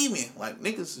 Like,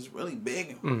 niggas is really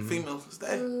begging for females to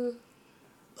stay.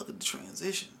 Look at the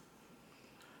transition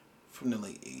from the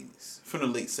late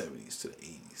 70s to the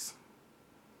 80s.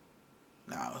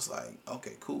 Now it's like,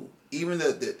 okay, cool. Even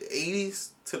the 80s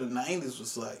to the 90s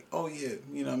was like, oh yeah,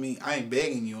 you know what I mean? I ain't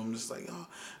begging you. I'm just like, oh,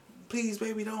 please,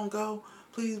 baby, don't go.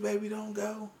 Please, baby, don't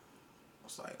go.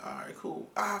 It's like, all right, cool.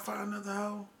 I'll find another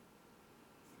hoe.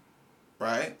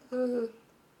 Right? Mm-hmm.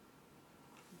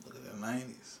 Look at the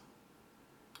 90s.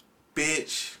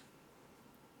 Bitch.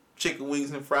 Chicken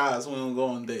wings and fries, we don't go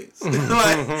on dates. Like, you know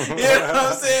what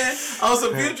I'm saying? On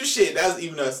some future shit. That's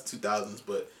even though it's 2000s,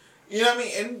 but you know what I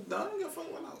mean? And I don't give a fuck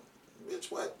about no.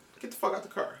 Bitch, what? Get the fuck out the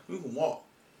car. We can walk.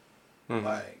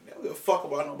 Like, they don't give a fuck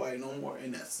about nobody no more,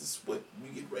 and that's just what we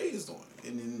get raised on.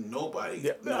 And then nobody.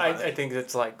 Yeah, I think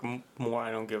it's like more.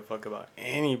 I don't give a fuck about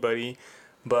anybody,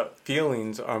 but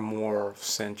feelings are more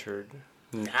centered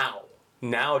now.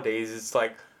 Nowadays, it's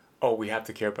like, oh, we have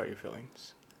to care about your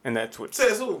feelings, and that's what.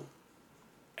 Says who?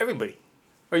 Everybody.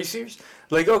 Are you serious?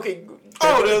 Like, okay.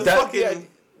 Oh, the fucking. Yeah,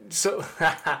 so,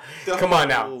 come on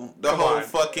now. The whole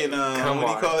fucking. What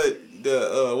do you call it?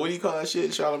 The what do you call that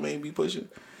shit? Charlamagne be pushing.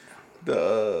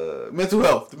 The mental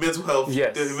health. The mental health.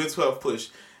 Yes. The mental health push.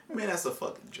 Man, that's a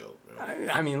fucking joke, bro.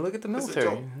 I mean, look at the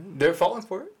military. They're falling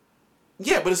for it.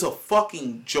 Yeah, but it's a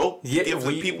fucking joke. Yeah,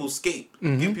 Giving people escape.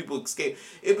 Give people escape.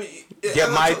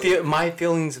 My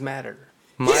feelings matter.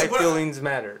 My feelings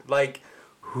matter. Like,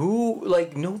 who?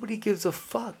 Like, nobody gives a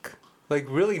fuck. Like,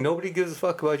 really, nobody gives a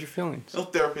fuck about your feelings. No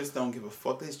therapists don't give a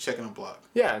fuck. They're just checking a block.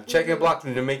 Yeah, checking a block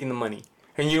and they're making the money.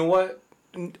 And you know what?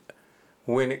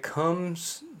 When it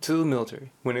comes to the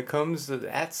military, when it comes to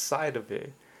that side of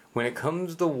it, when it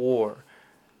comes to war,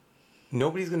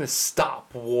 nobody's going to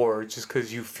stop war just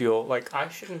because you feel like, I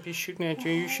shouldn't be shooting at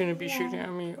you, you shouldn't be shooting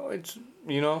at me. It's,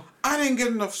 you know. I didn't get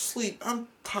enough sleep. I'm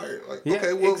tired. Like, yeah,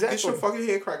 okay, well, exactly. get your fucking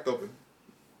head cracked open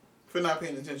for not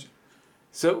paying attention.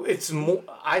 So it's more,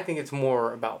 I think it's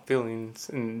more about feelings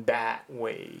in that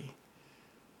way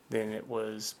than it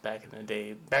was back in the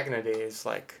day. Back in the day, it's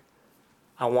like,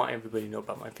 I want everybody to know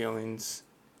about my feelings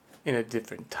in a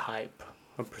different type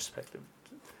of perspective.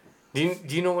 Do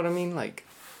you know what I mean? Like,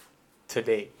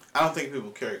 today. I don't think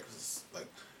people care because it's like,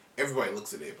 everybody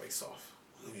looks at everybody soft.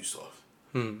 Look at you soft.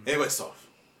 Everybody's soft.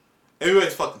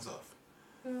 Everybody's fucking soft.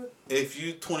 If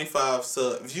you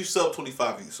sub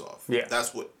 25, you soft. Yeah.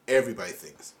 That's what everybody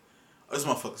thinks. Oh, this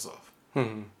motherfucker soft.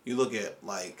 You look at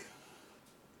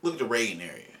the Reagan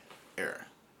era.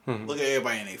 Look at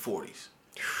everybody in their 40s.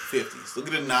 50s. Look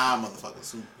at the 9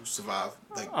 motherfuckers who survived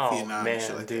Vietnam and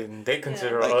shit like that. They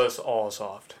consider us all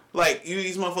soft. Like,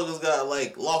 these motherfuckers got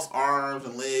lost arms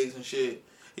and legs and shit.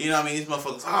 You know what I mean? These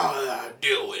motherfuckers, I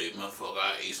deal with it, motherfucker.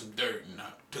 I ate some dirt and I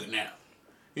took a nap.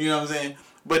 You know what I'm saying?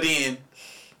 But then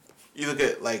you look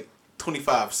at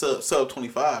 25 sub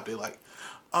 25, they're like,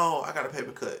 oh, I got a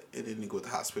paper cut, and then they go to the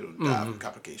hospital and die from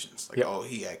complications. Oh,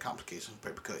 he had complications,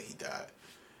 paper cut, he died.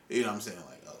 You know what I'm saying?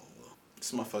 Like, oh, well,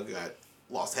 this motherfucker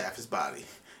lost half his body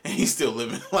and he's still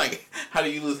living. Like, how do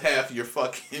you lose half your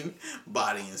fucking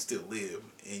body and still live?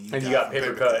 And you got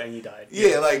paper cut and you died.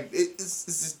 Yeah, like, it's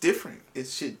just different.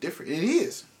 It's shit different. It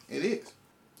is.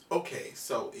 Okay,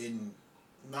 so in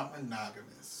not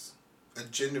monogamous, a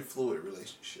gender fluid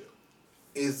relationship,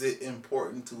 is it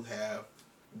important to have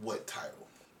what title?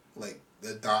 Like,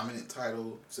 the dominant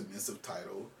title, submissive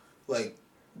title? Like,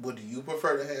 what do you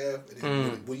prefer to have? And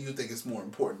then what do you think is more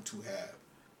important to have?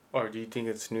 Or do you think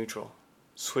it's neutral?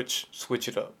 Switch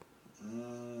it up.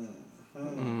 Do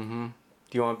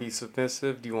you want to be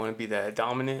submissive? Do you want to be that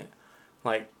dominant?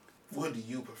 Like, what do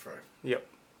you prefer? Yep.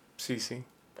 CC.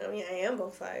 I mean, I am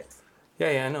both sides.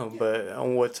 Yeah, I know. Yeah. But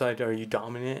on what side are you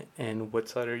dominant and what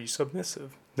side are you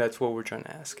submissive? That's what we're trying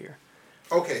to ask here.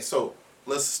 Okay, so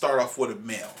let's start off with a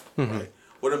male. Right?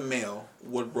 With a male,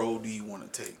 what role do you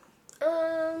want to take?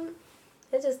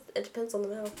 It depends on the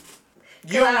male.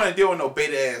 You don't want to deal with no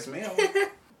beta ass male.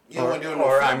 You don't want to deal with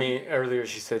no I mean, earlier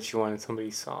she said she wanted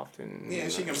somebody soft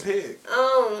and she can pig.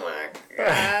 Oh my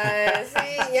god!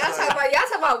 See, y'all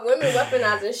talk about women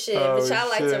weaponizing shit, but y'all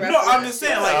like to represent. No, I'm just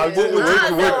saying,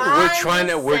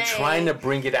 we're trying to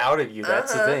bring it out of you.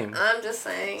 That's the thing. I'm just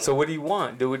saying. So what do you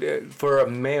want? For a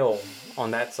male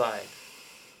on that side,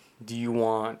 do you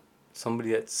want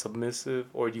somebody that's submissive,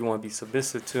 or do you want to be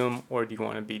submissive to him, or do you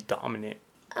want to be dominant?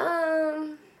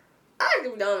 I like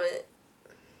to be dominant.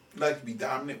 You like to be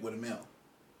dominant with a male?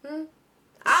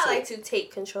 I like to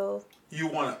take control. You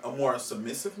want a more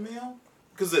submissive male?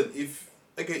 Because if,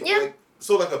 like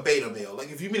a beta male,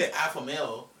 like if you meet an alpha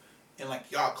male and like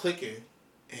y'all clicking,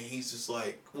 and he's just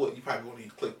like, well, you probably won't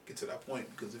even get to that point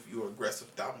because if you're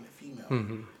aggressive, dominant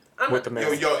female, with the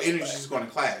male, your energy's going to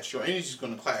clash. Your energy's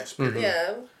going to clash.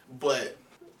 Yeah. But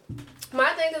my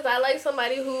thing is, I like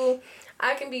somebody who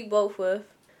I can be both with.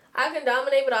 I can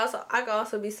dominate, but also I can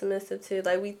also be submissive too.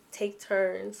 Like, we take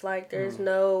turns. Like, there's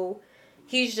no,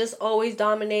 he's just always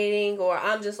dominating or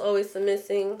I'm just always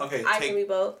submitting. Okay, I can be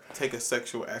both. Take a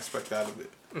sexual aspect out of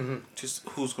it. Just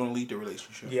who's going to lead the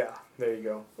relationship? Yeah, there you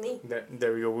go. Me.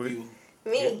 There we go. Me.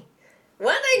 Yeah.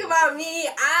 One thing about me,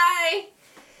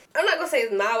 I'm not gonna say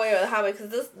it's my way or the highway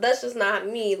because that's just not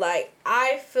me. Like,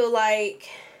 I feel like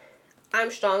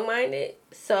I'm strong-minded,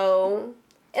 so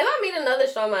if I meet another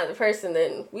strong-minded person,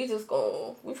 then we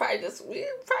probably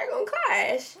gonna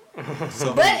clash.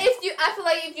 But I feel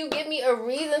like if you give me a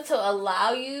reason to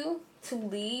allow you to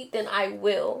lead, then I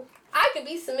will. I could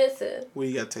be submissive. What do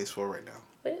you got a taste for right now?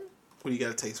 What do you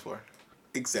got a taste for?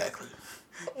 Exactly.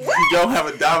 What? You don't have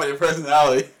a dominant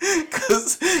personality.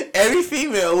 Because every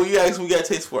female who you ask what you got a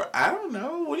taste for, I don't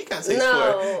know. What do you got a taste for?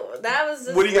 No, that was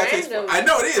just what do you got random. a taste for? I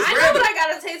know it is I random. know what I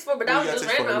got a taste for, but that was just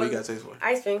random. What do you got a taste for?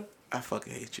 Ice cream. I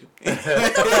fucking hate you. You asked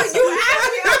me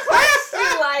a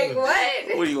question, like,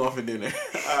 what? What do you want for dinner?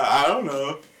 I don't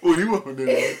know. What do you want for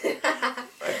dinner?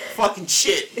 Like, fucking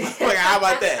shit. Like, how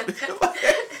about that?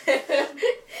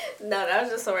 No, that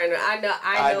was just so random.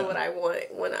 I know what I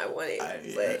want when I want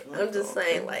it. But I'm just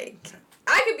saying, like,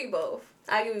 I could be both.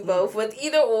 I could be both. With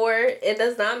either or, it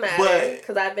does not matter.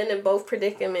 Because I've been in both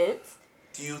predicaments.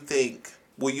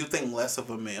 Will you think less of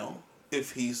a male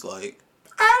if he's like,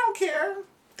 I don't care,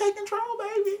 take control,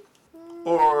 baby?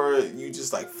 Or you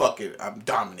just like, fuck it, I'm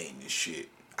dominating this shit.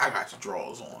 I got your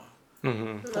drawers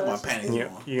on. Put my panties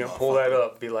on. You gonna pull that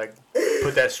up, be like,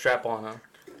 put that strap on her.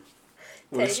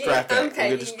 Where the strap at? I'm Go get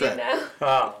pegging the you strap. now.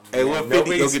 Oh, Hey, what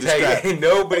 50? Go get the strap.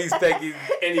 Nobody's pegging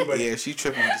anybody. Yeah, she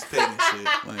tripping with this pegging shit.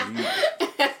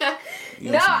 Like,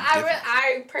 you No, on something different.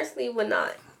 I personally would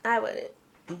not. I wouldn't.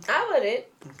 Okay.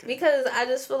 Because I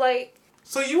just feel like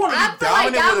So you want to I be feel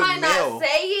like dominant I with a might male? not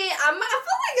say it. I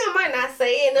feel like I might not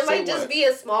say it, and it Say might just what? be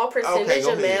a small percentage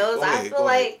go of ahead, males. go ahead, I go feel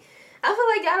ahead.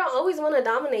 like y'all don't always want to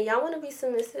dominate. Y'all want to be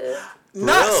submissive.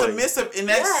 Not Really? submissive in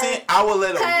that Yeah. sense. I will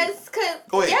let him. Cause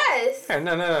Go ahead. yes. Hey,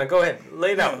 no. Go ahead.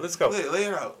 Lay it out. Let's go. Lay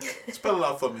it out. Spell it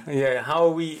out for me. Yeah. How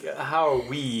are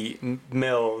we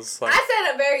males? Like, I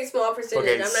said a very small percentage.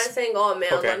 Okay, I'm not saying all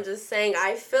males. okay. I'm just saying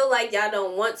I feel like y'all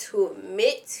don't want to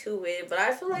admit to it, but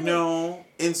I feel like No,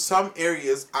 in some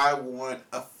areas, I want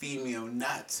a female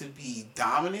not to be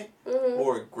dominant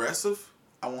or aggressive.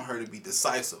 I want her to be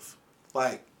decisive.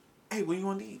 Like, hey, what do you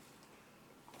want to eat?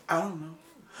 I don't know.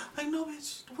 Like, no,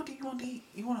 bitch, what do you want to eat?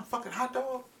 You want a fucking hot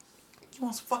dog? You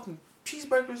want some fucking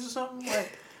cheeseburgers or something?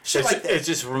 Like, shit like that. It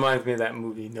just reminds me of that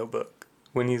movie Notebook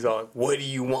when he's all, "What do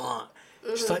you want?"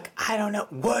 She's like, "I don't know.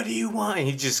 What do you want?" And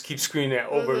he just keeps screaming it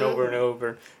over and over and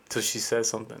over until she says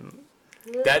something.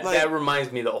 That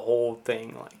reminds me of the whole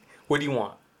thing. Like, what do you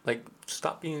want? Like,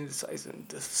 stop being indecisive and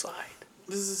decide.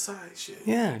 This is a side shit.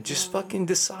 Yeah, just fucking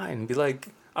decide and be like,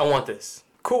 I want this.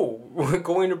 Cool, we're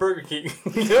going to Burger King.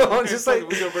 You know, just like,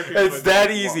 it's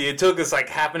that easy. It took us like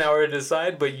half an hour to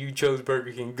decide, but you chose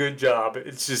Burger King. Good job.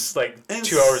 It's just like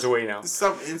 2 hours away now. In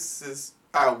some instances,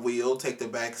 I will take the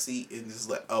back seat and just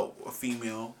let a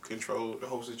female control the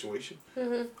whole situation.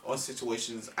 On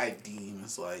situations I deem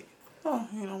as like, oh,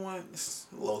 you know what, it's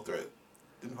a low threat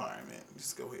environment.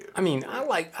 Just go ahead. I mean, I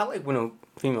like when a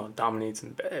female dominates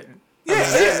in bed. Yeah, I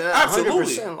mean,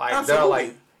 absolutely. 100%. Like, Absolutely. they're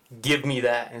like, give me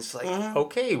that. And it's like,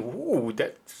 okay, ooh,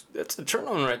 that's a turn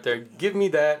on right there. Give me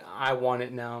that. I want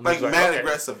it now. I'm Like, just mad okay.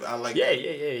 aggressive. I like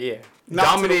Yeah.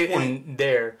 Not to the Dominate point. in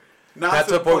there. Not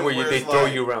to the point where they it's throw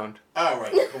like, you around. All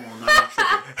right, come on, now you're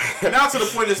tripping. Now to the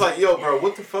point it's like, yo, bro,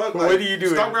 what the fuck? Like, What are you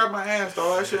doing? Stop grabbing my ass,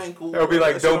 dog. That shit ain't cool. It'll be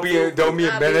like, That shit don't be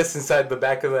a Nah, menace inside the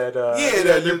back of that.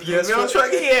 that UPS mail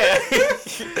truck. Yeah.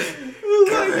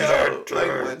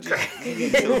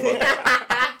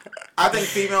 I think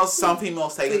some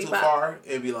females take it too far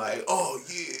and be like, oh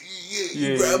yeah,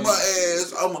 you grab my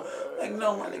ass. I'm like,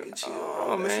 no, my nigga, chill.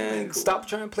 Oh That shit man, ain't cool. stop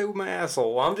trying to play with my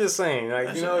asshole. I'm just saying, like,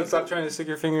 That you shit know, ain't stop cool. trying to stick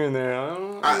your finger in there.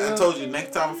 I told you,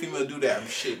 next time a female do that, I'm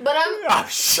shitting. But Oh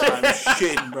shit! I'm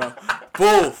shitting, bro.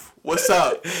 Boof. What's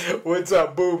up? What's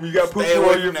up, boom? You got poo Stay poo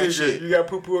away on your from that finger. shit. You got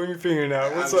poo poo on your finger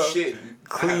now. What's I'm up? shitting.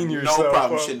 Clean I have yourself No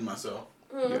problem up. shitting myself.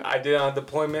 I did it on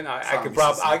deployment. I could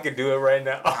Promise. I could do it right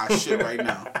now. I shit right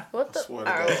now. what the? I swear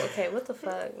to Oh, God. okay. What the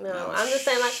fuck? No, I'll I'm just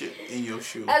saying like. shit in your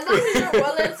shoe. As long as you're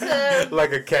willing to.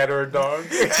 Like a cat or a dog.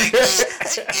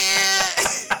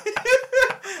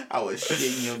 I was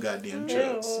shitting your goddamn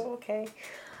trucks. Oh, okay.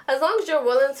 As long as you're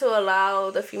willing to allow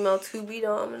the female to be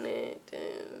dominant,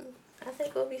 then I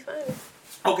think we'll be fine.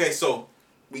 Okay, so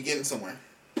we getting somewhere.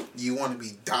 You want to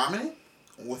be dominant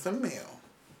with a male.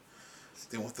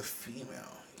 Then with a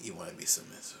female, you want to be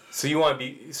submissive. So you want to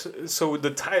be... So the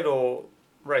title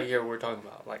right here we're talking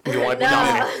about. Like, you want to be No.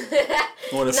 dominant.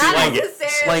 You want to Slang it.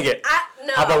 necessarily. Slang it.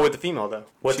 No. How about with the female, though?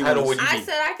 What She title wants- would you be? I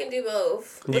said I can do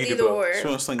both. You With can either do both. or. She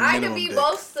wants to sling I can minimum be dick.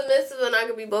 both submissive and I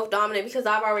can be both dominant because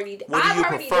I've already What do you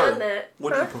already prefer? done that.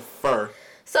 What do you prefer?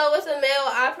 So with a male,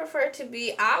 I would prefer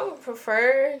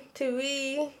to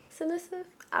be submissive.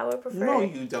 I would prefer. No,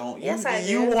 you don't. Yes, I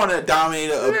You do. want to dominate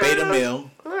a beta male.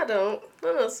 No, I don't.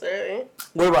 Not necessarily.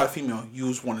 What about a female? You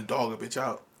just want to dog a bitch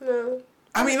out. No.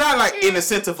 I mean, not like in the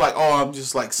sense of like, oh, I'm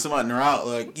just like smutting her out.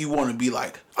 Like, you want to be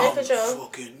like, I'm control.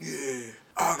 fucking, yeah,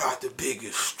 I got the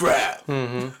biggest strap.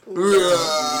 I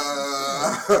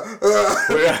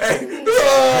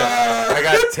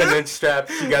got 10-inch strap.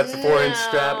 She got the 4-inch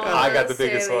strap. No, I got the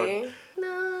biggest one. necessarily.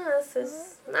 No, that's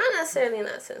just not necessarily in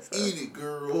that sense. Though. Eat it,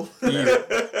 girl. Eat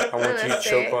it. I want you to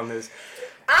choke on this.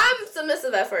 I'm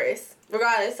submissive at first,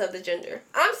 regardless of the gender.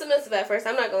 I'm submissive at first.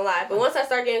 I'm not gonna lie, but once I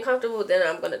start getting comfortable, then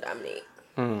I'm gonna dominate.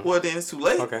 Well, then it's too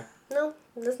late. Okay. No,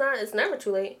 it's not. It's never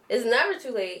too late. It's never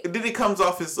too late. And then it comes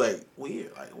off as like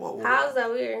weird. Like, whoa. How's that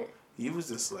weird? You was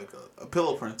just like a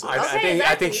pillow princess.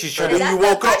 I think she's trying And to... then you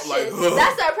That's woke the up like, impression. ugh.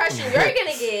 That's the impression you're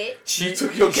gonna get. She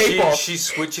took your cape off. She's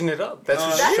switching it up. That's what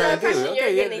That's she's the trying to impression do. you're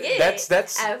Okay, gonna yeah, get.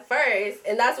 that's At first,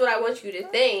 and that's what I want you to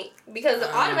think, because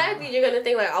automatically you're gonna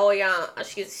think like, oh yeah,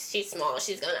 she's small,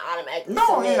 she's gonna automatically. No,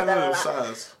 submit, yeah, blah, no, blah, no blah.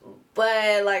 size.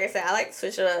 But like I said, I like to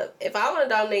switch it up. If I want to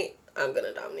dominate, I'm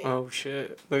gonna dominate. Oh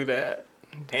shit! Look at that.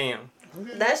 Damn.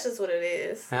 That's just what it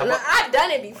is. How And about- I've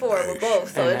done it before with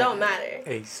both, so And it don't matter.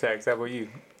 Hey, Sax, how about you?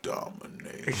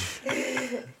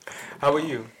 Domination. How about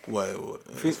you? What?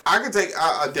 I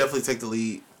definitely take the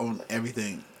lead on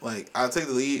everything. Like, I take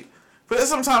the lead. But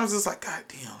sometimes it's like, God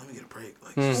damn, let me get a break.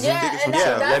 Like, just Yeah, think of some and shit.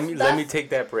 Yeah, that's- let me take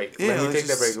that break. Yeah, let me let's take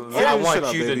that break. just- I shut want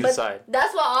up, you to baby. decide.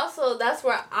 That's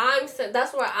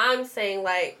where I'm saying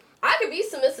like I could be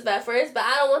submissive at first, but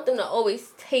I don't want them to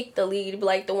always take the lead, be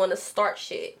like the one to start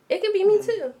shit. It could be me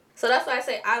too. So that's why I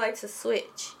say I like to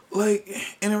switch. Like,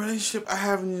 in a relationship, I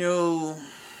have no...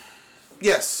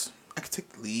 Yes, I can take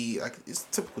the lead. It's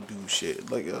typical dude shit.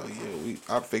 Like, oh, yeah,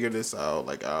 I figured this out.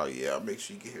 Like, oh, yeah, I'll make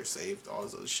sure you get here safe, all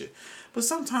this other shit. But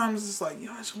sometimes it's like,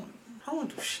 yo, I don't want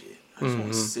to do shit. I just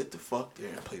want to sit the fuck there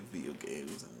and play video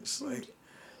games. And it's like,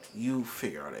 you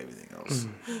figure out everything else.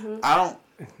 I don't...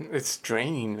 It's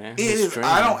draining, man. It It's is.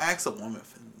 draining. I don't ask a woman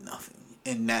for nothing.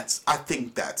 And I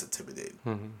think that's intimidating.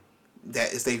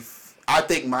 That is I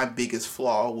think my biggest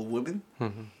flaw with women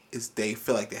is they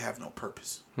feel like they have no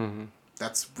purpose.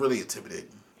 That's really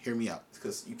intimidating. Hear me out.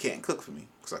 Because you can't cook for me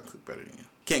because I can cook better than you.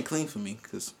 You can't clean for me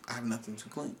because I have nothing to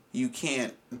clean. You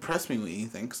can't impress me with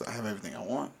anything because I have everything I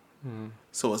want.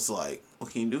 So it's like,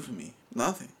 what can you do for me?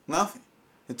 Nothing.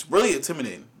 It's really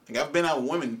intimidating. Like, I've been out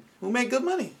with women who make good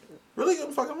money. Really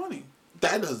good fucking money.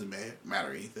 That doesn't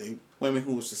matter anything. Women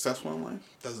who are successful in life,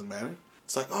 doesn't matter.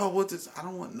 It's like, oh, what this? I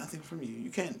don't want nothing from you. You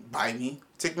can't buy me.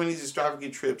 Take me on these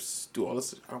extravagant trips. Do all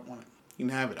this. I don't want it. You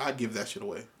can have it. I'd give that shit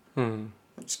away.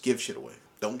 Just give shit away.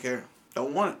 Don't care.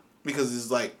 Don't want it. Because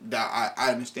it's like, I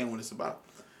understand what it's about.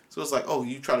 So it's like, oh,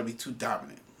 you try to be too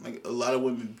dominant. Like, a lot of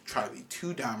women try to be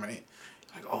too dominant.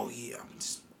 Like, oh, yeah, I'm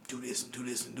just do this and do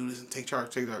this and do this and take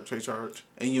charge.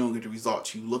 And you don't get the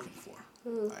results you looking for.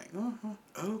 Like,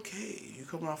 okay, you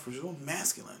coming off as real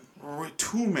masculine.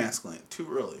 Too masculine, too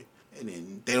early. And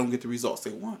then they don't get the results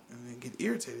they want. And they get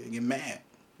irritated and get mad.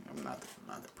 I'm not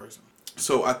that person.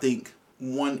 So I think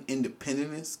one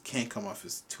independentness can't come off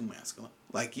as too masculine.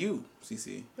 Like you,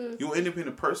 CC. You're an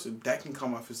independent person. That can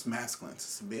come off as masculine to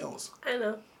some males. I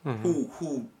know.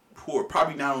 Who are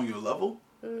probably not on your level.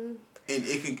 And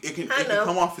it can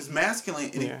come off as masculine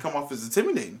and it can come off as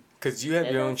intimidating. Because you have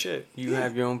your own shit. You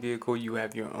have your own vehicle. You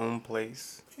have your own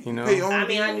place. You know? I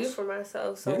mean, I do for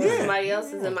myself. So when somebody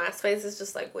else is in my space, it's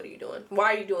just like, what are you doing?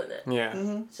 Why are you doing that? Yeah.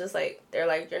 It's just like, they're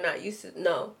like, you're not used to...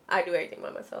 No, I do everything by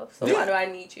myself. So why do I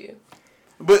need you?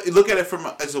 But look at it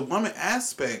as a woman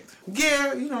aspect.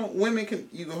 Yeah, women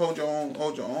you can hold your own.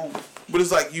 But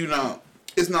it's like,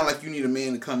 it's not like you need a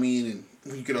man to come in and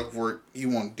when you get off work, you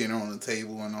want dinner on the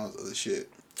table and all this other shit.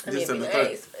 I mean, it'd be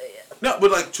nice, but yeah. No,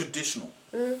 but like traditional.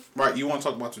 Right, you want to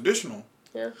talk about traditional.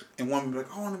 Yeah. And women be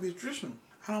like, I want to be traditional.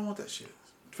 I don't want that shit.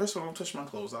 First of all, don't touch my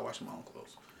clothes. I wash my own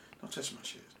clothes. Don't touch my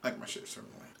shit. I like my shit a certain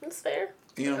way. That's fair.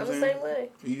 You know what I'm saying? the same way.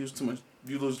 You use too much.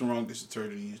 You lose the wrong dish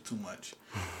detergent. You use too much.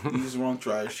 You use the wrong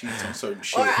dryer sheets on certain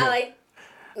shit. Or I like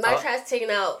my trash taken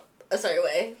out a certain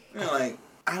way. Like,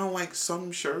 I don't like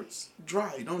some shirts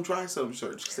dry. Don't dry some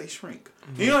shirts because they shrink.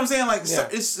 You know what I'm saying? Like, so,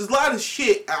 it's a lot of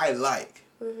shit I like.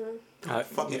 Don't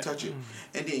fucking touch it.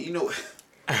 And then, you know...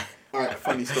 All right,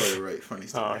 funny story, right? Funny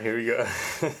story. Oh, here we go.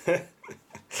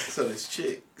 So this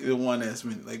chick, the one that's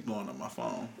been like blowing up my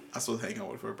phone, I was supposed to hang out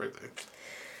with her for her birthday.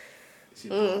 She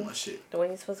blowing my shit. The one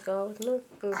you're supposed to go with? No.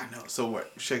 I know. So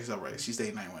what? Check this out, right? She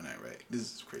stayed 9 one night, right? This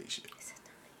is crazy shit.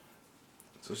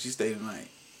 So she stayed the night,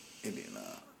 and then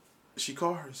she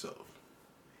called herself,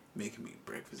 making me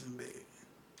breakfast in bed.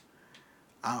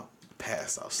 I'm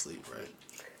passed out sleep, right?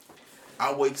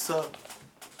 I wakes up.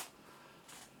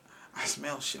 I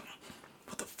smell shit.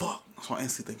 What the fuck? So I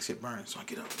instantly think shit burns. So I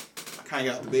get up. I kind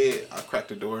of get out the bed. I crack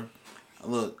the door. I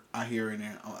look. I hear her in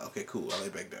there. I'm like, okay, cool. I lay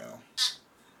back down.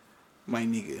 My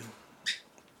nigga.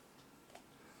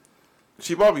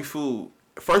 She brought me food.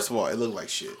 First of all, it looked like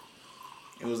shit.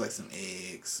 It was like some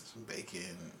eggs, some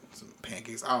bacon, some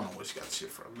pancakes. I don't know where she got the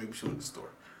shit from. Maybe she went to the store.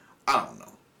 I don't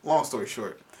know. Long story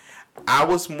short, I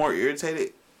was more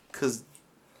irritated because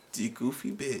the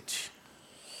goofy bitch,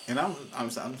 and I'm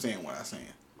saying what I'm saying,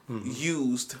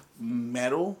 used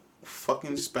metal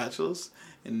fucking spatulas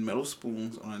and metal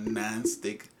spoons on a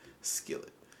non-stick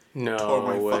skillet. No Tore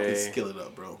my way. fucking skillet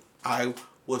up, bro. I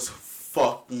was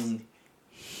fucking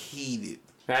heated.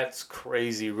 That's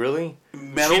crazy. Really?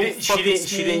 Metal She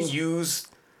didn't use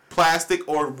plastic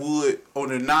or wood on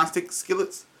the non-stick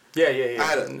skillets. Yeah. I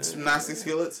had some non-stick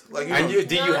skillets. Like, you know,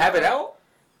 Did you have it out?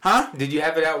 huh? Did you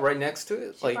have it out right next to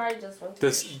it? She Like probably just went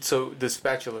to the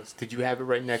spatulas. Did you have it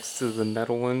right next to the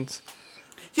metal ones?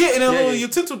 Yeah, and a little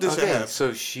utensil dish I Okay, have.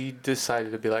 so she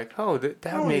decided to be like, oh, that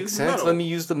Oh, makes use sense. metal. Let me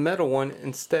use the metal one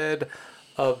instead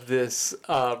of this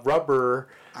rubber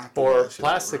I threw or that shit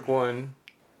plastic away. one.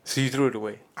 So you threw it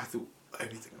away. I threw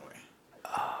everything away.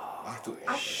 Oh, I threw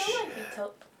I feel like you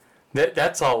told.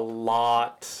 that's a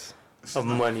lot of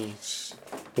money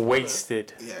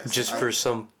wasted Yes, just for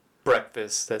some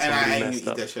breakfast that and I somebody ain't messed even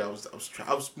eat up. that shit.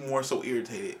 I was more so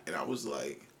irritated, and I was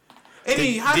like,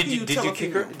 "Eddie, how can you tell a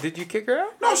kick her? female?" Did you kick her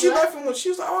out? No, she left him when she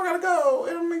was like, "Oh, I gotta go,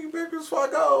 and I'm making breakfast before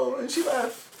I go," and she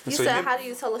left. You So said, you- how do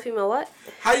you tell a female what?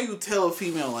 How do you tell a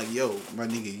female like, "Yo, my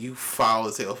nigga, you foul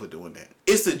as hell for doing that"?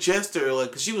 It's a gesture,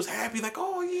 like, cause she was happy, like,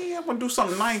 "Oh yeah, I'm gonna do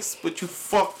something nice," but you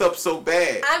fucked up so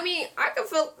bad. I mean, I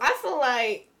feel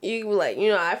like you like, you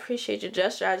know, I appreciate your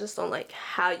gesture. I just don't like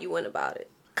how you went about it.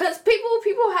 Cause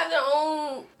people have their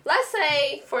own. Let's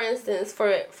say, for instance,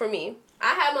 for me,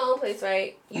 I have my own place,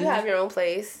 right? You have your own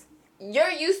place. You're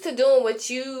used to doing what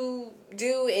you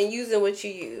do and using what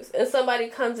you use. And somebody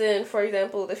comes in, for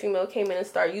example, the female came in and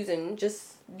started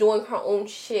just doing her own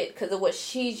shit because of what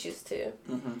she's used to.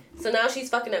 So now she's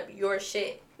fucking up your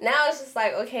shit. Now it's just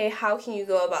like, okay, how can you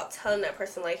go about telling that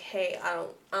person like, hey, I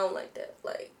don't like that,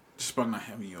 like. Just by not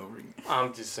having you over again.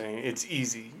 I'm just saying, it's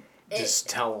easy. Just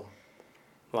tell them.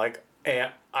 Like, hey,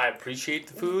 I appreciate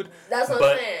the food. That's what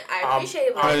but I'm saying. I appreciate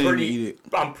it, but I didn't eat it.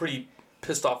 I'm pretty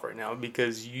pissed off right now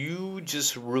because you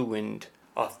just ruined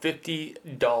a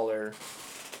 $50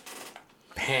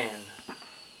 pan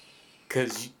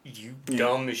because you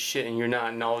dumb as shit and you're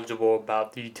not knowledgeable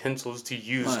about the utensils to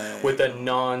use with a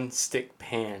non-stick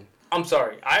pan. I'm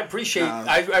sorry. I appreciate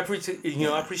I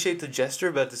appreciate the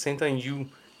gesture, but at the same time you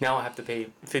now have to pay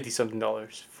 $50-something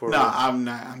for. No, I'm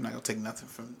not gonna take nothing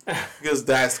from because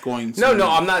that's going to. No,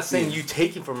 I'm not saying you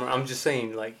take it from her. I'm just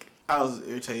saying like. I was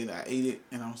irritated. I ate it,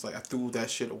 and I was like, I threw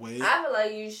that shit away. I feel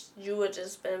like you would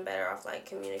just been better off like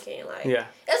communicating. Like, yeah,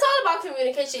 it's all about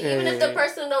communication. Even if the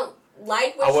person don't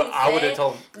like what you I would have say,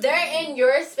 told. they're in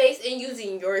your space and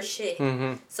using your shit.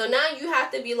 Mm-hmm. So now you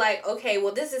have to be like, okay,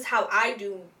 well, this is how I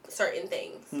do certain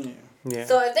things. Yeah.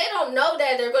 So if they don't know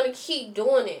that, they're gonna keep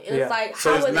doing it, and it's like,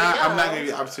 So how it's would not. they know? I'm not gonna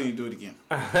get the opportunity to do it again.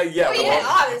 Yeah. Well, yeah,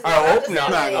 obviously. I I'm hope just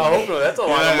not. saying, I hope not. That's a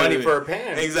lot of money for a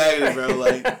pan. Exactly, bro.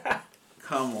 Like,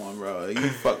 come on, bro. You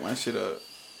fucked my shit up.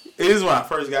 It is when I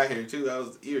first got here too. I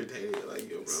was irritated. Like,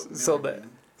 yo, bro. So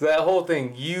that whole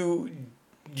thing, you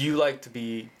like to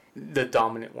be the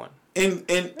dominant one. In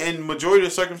majority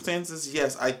of circumstances,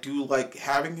 yes, I do like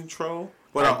having control,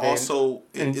 but I also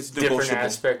it's different negotiable.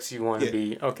 aspects you want to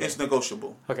be. Okay. It's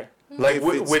negotiable. Okay. Like If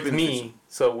it's with beneficial. me,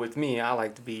 so with me, I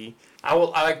like to be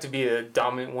a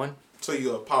dominant one. So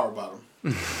you're a power bottom.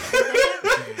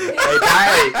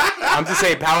 Hey, I'm just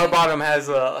saying, power bottom has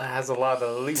a lot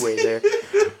of leeway there,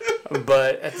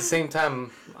 but at the same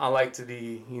time, I like to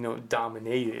be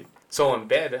dominated. So in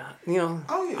bed,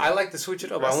 Oh, yeah. I like to switch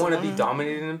it up. I want to be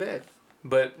dominated in bed,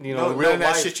 but No, real none of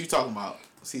that life. shit you talking about.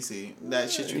 CC. That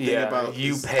shit you think about.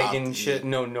 You pegging shit.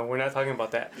 No, we're not talking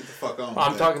about that. Get the fuck on.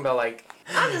 I'm talking about like.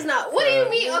 I'm just not. What do you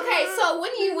mean? Okay, so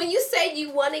when you say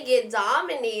you want to get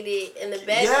dominated in the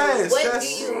bedroom, what do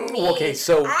you mean? Okay,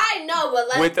 so I know,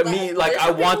 but with me, like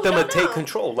I want them to take know.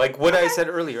 control. Like what I said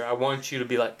earlier, I want you to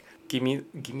be like, give me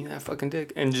that fucking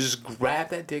dick, and just grab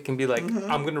that dick and be like,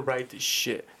 I'm gonna ride this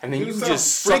shit, and then you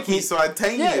just suck me. So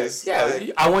spontaneous. Yeah,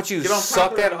 like, I want you to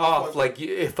suck that off like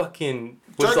it fucking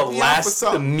was the last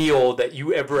meal that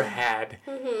you ever had,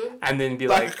 and then be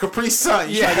like a Capri Sun.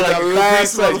 You like a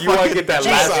last you want to get that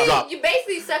last drop. You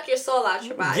basically suck your soul out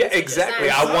your body. Yeah, exactly.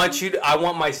 I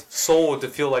want my soul to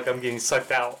feel like I'm getting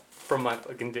sucked out from my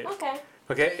fucking dick.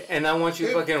 Okay, and I want you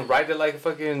to fucking ride it like a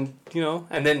fucking,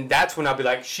 and then that's when I'll be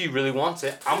like, she really wants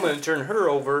it. I'm going to turn her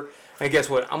over, and guess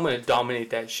what? I'm going to dominate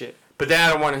that shit. But then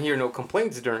I don't want to hear no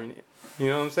complaints during it. You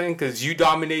know what I'm saying? Because you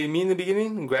dominated me in the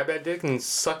beginning and grab that dick and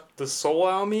suck the soul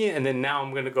out of me, and then now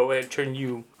I'm going to go ahead and turn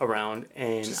you around,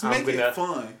 and just I'm make it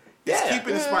fun. Just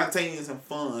keeping it spontaneous and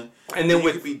fun. And then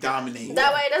you could be dominated.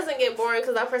 That way it doesn't get boring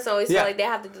because that person always feel like they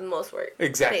have to do the most work.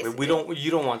 Exactly. Basically.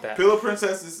 You don't want that. Pillow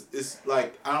Princess is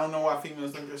like, I don't know why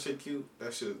females think that shit cute.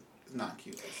 That shit is not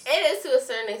cute. It is to a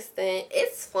certain extent.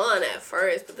 It's fun at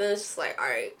first, but then it's just like,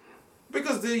 alright.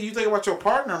 Because then you think about your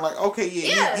partner, like, okay,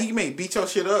 he may beat your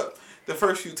shit up the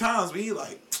first few times, but he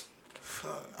like,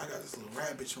 fuck, I got this little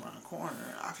rat bitch around the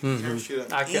corner. I can beat her shit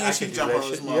up. I can jump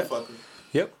on this motherfucker.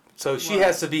 Yep. So she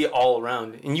has to be all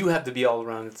around, and you have to be all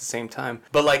around at the same time.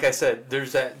 But like I said,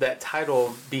 there's that title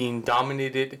of being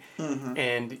dominated,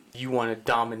 and you want to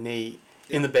dominate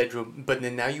in the bedroom, but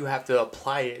then now you have to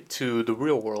apply it to the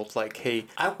real world. Like, hey,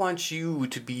 I want you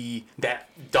to be that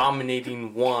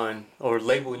dominating one, or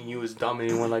labeling you as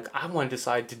dominating one. Like, I want to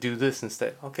decide to do this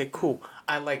instead. Okay, cool.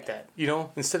 I like that.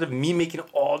 Instead of me making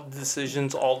all the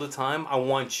decisions all the time, I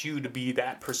want you to be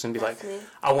that person. Be like,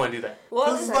 I want to do that.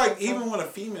 Because it's like, even with a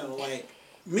female, like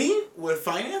me with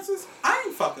finances, I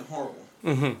ain't fucking horrible.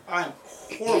 I am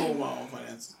horrible with my own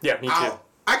finances. Yeah, me too.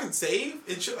 I can save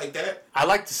and shit like that. I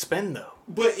like to spend though.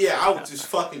 But yeah, I would just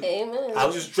fucking. Amen. I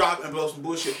would just drop and blow some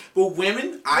bullshit. But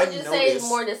women, I noticed, say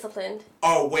more disciplined.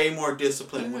 Are way more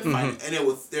disciplined with finance, and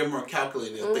they're more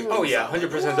calculated. Oh yeah,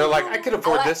 100%. They're like, I could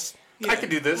afford this. I could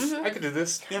do this. I could do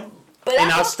this. Yeah.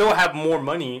 And I'll still have more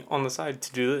money on the side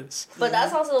to do this. But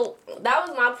that was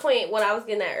my point when I was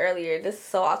getting at earlier. This is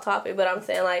so off topic, but I'm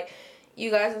saying like,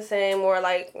 you guys are saying more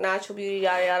like natural beauty,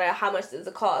 yada yada. How much does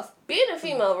it cost? Being a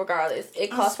female, regardless, it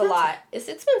costs a lot. It's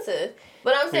expensive.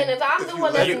 But I'm saying if I'm the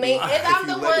one that's making,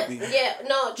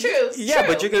 true. Yeah,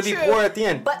 but you're gonna be poor at the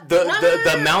end. But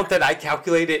the amount that I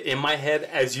calculated in my head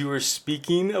as you were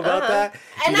speaking about that,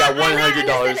 you got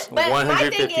 $100,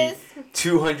 $150,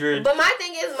 $200. But my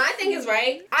thing is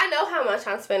right. I know how much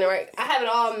I'm spending. Right, I have it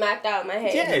all mapped out in my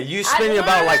head. Yeah, you spending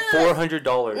about like $400.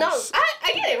 No,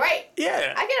 I get it right.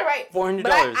 Yeah, I get it right. $400.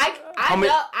 But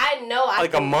I know.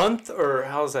 Like a month, or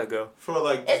how does that go? For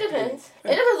like, it depends. It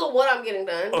depends on what I'm getting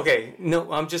done. Okay,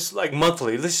 no, I'm just like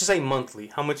monthly. Let's just say monthly.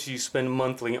 How much do you spend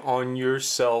monthly on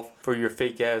yourself for your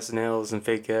fake ass nails and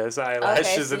fake ass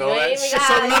eyelashes and all that shit?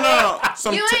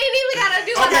 You ain't even gotta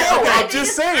do that. I'm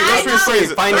just saying. Let's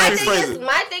rephrase it.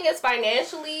 My thing is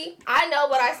financially, I know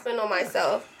what I spend on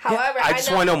myself. However, I just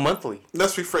want to know monthly.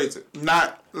 Let's rephrase it.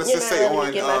 Let's just say on.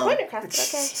 Okay,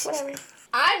 whatever.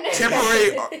 I know.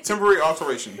 Temporary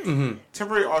alteration.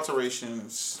 Temporary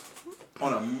alterations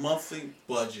on a monthly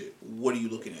budget. What are you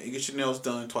looking at? You get your nails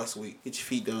done twice a week. Get your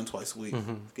feet done twice a week.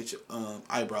 Get your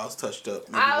eyebrows touched up.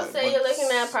 I would say you're looking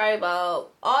at probably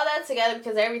about all that together,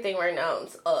 because everything right now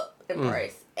is up in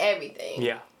price. Everything.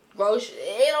 Yeah. Grocery.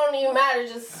 It don't even matter.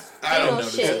 Just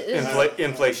shit.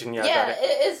 Inflation. Yeah. Yeah,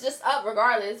 it's just up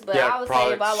regardless. But I would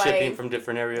say about like shipping from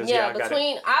different areas. Yeah,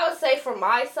 I would say for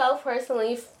myself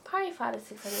personally, probably $500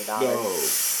 to $600.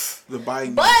 No, the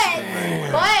buying. But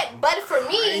for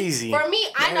me,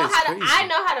 I know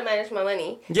how to manage my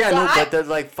money. Yeah, so but that's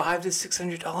like $500 to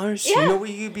 $600. Yeah. You know what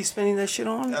you'd be spending that shit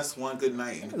on? That's one good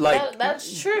night. Like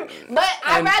that's true. But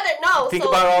I'd rather think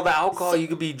about all the alcohol you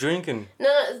could be drinking.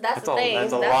 No, that's the thing.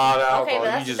 That's a lot of alcohol.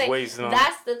 Okay, you just wasting on.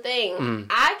 That's the thing.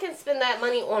 I can spend that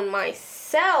money on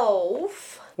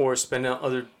myself. Or spend on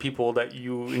other people that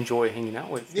you enjoy hanging out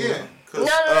with. Yeah. No.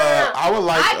 I would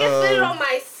like. I can spend it on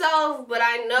myself. myself, but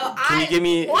I know Can you give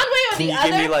me one way or can the you other.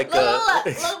 give me like look,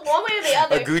 one way or the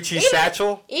other. a Gucci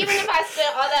satchel? Even if I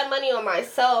spent all that money on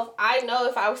myself, I know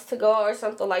if I was to go or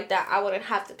something like that, I wouldn't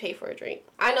have to pay for a drink.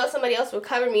 I know somebody else would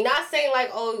cover me. Not saying like,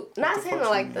 not saying it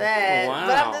like that. Wow,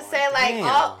 but I'm just saying like,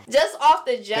 damn. just off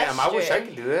the gesture. Damn, I wish I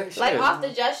could do that. Like Shit. off the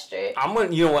gesture. I'm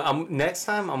gonna, you know what? Next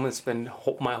time I'm gonna spend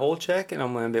my whole check and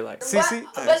I'm gonna be like, Cece.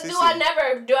 But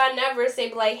do I never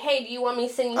say like, hey, do you want me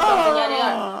to send you something? Yada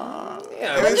yada.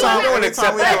 Yeah, Every but time- I wouldn't every accept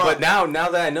time we that. go- But now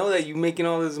that I know that you making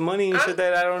all this money and shit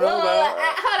that I don't know about.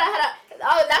 Hold on.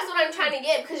 Oh, that's what I'm trying to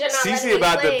get because you're not letting Cece me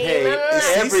about to explain. pay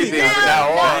No. everything No, from now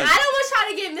No, on. I don't want y'all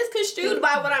to get misconstrued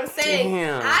by what I'm saying.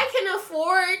 Damn. I can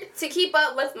afford to keep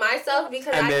up with myself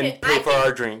because And I then can. pay I for can,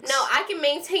 our drinks. No, I can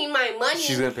maintain my money.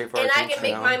 She's gonna pay for our and I drinks can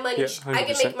make now. my money. Yeah, I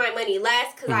can 100%. make my money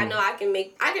last because I know I can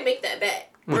make that bet.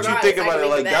 But you Regardless, think I about can it make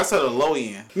like the bet. that's at a low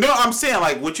end. No, I'm saying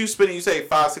like what you spending, you say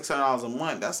 $500-$600 a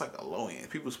month. That's like a low end.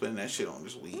 People spending that shit on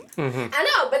just weed. I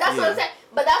know, but that's what I'm saying.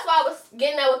 But that's why I was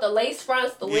getting at with the lace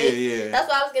fronts, the wigs. Yeah. That's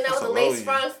why I was getting at That's with the a low lace end.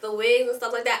 fronts, the wigs, and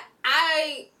stuff like that.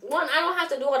 I don't have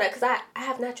to do all that because I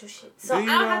have natural shit. So Do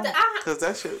you I don't have to. Because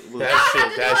that shit looks...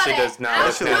 That shit does not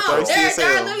look shit natural. look thirsty as There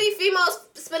are hell. literally females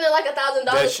spending like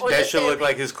 $1,000 That should look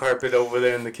like his carpet over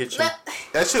there in the kitchen.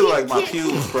 That shit look like my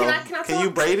pubes, bro. Can I Can you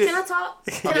talk? braid it? Can I talk?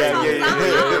 Can I Yeah, talk? yeah.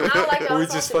 I don't like y'all We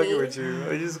talk just to fucking me. with you.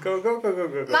 I just go.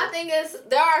 My thing is,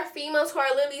 there are females who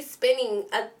are literally spending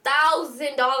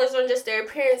 $1,000 on just their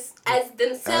appearance as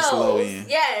themselves. That's low end.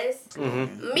 Yes.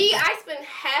 Mm-hmm. Me, I spend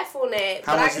half on that,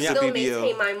 How but I much can is a still BBL?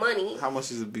 maintain my money. How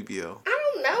much is a BBL? I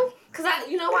don't know. Cause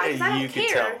you know why? Cause I You don't can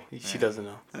care. tell. She doesn't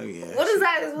know. Oh, yeah. What is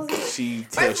that supposed to mean? She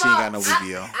First tells of she ain't all, got no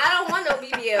BBL. I don't want no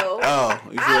BBL. Oh,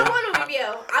 you I don't feel? want no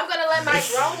BBL. I'm gonna let my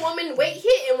grown woman weight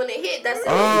hit, and when it hit, that's it.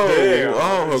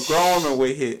 Oh, her grown woman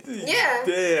weight hit. Yeah.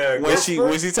 Damn. When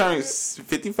she turns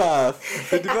 55,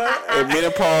 55? her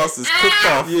menopause is kicked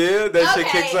off. Yeah, that shit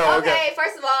kicks off. Okay.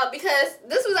 First of all, because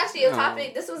this was actually a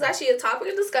topic. This was actually a topic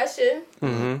of discussion.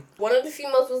 Mm-hmm. One of the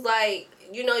females was like,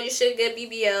 you know, you should get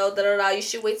BBL. You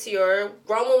should wait till your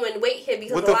grown woman weight hit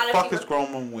because What a the lot of fuck people. is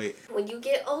grown woman weight? When you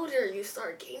get older, you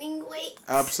start gaining weight.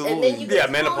 Absolutely. And then you Yeah,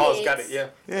 get menopause components. got it. Yeah.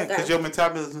 Yeah, because Okay. your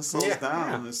metabolism slows Yeah.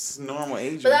 down. It's normal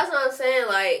aging. But that's what I'm saying.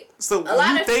 Like So a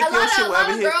lot you of think your shit a will lot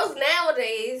ever of hit girls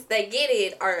nowadays that get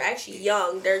it are actually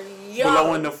young. They're young.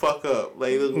 blowing the fuck up?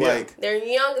 Like, look Yeah. like... They're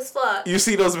young as fuck. You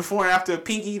see those before and after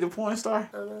Pinky, the porn star?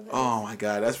 I don't know that. Oh my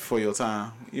god, that's before your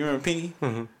time. You remember Pinky?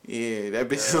 Mhm. Yeah, that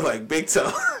bitch is like big toe.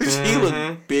 She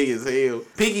look big as hell.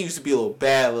 Pinky used to be a little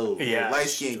bad little light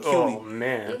skinned cutie. Oh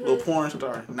man. Little porn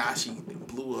star. Nah, she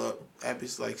blew up. That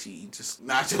bitch like she eat just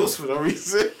nachos for no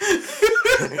reason.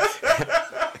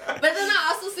 But then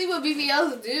I also see what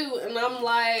BBLs do, and I'm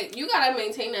like, you gotta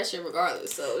maintain that shit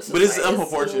regardless. So it's just But it's like,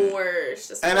 unproportionate. It's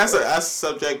just And that's worse. a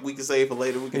subject we can save for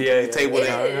later. We can Yeah, table It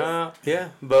that. is. Yeah,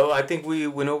 but I think we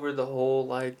went over the whole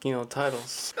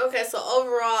titles. Okay, so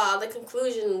overall, the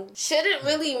conclusion shouldn't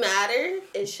really matter.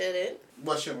 It shouldn't.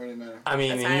 What should really matter? I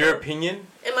mean, A in your title. opinion,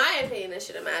 In my opinion, it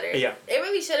shouldn't matter. Yeah. It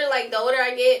really shouldn't. Like, the older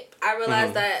I get, I realize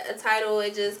Mhm. that a title,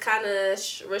 it just kind of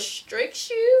restricts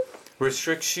you.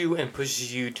 restricts you and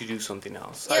pushes you to do something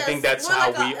else. I Yes, think that's more how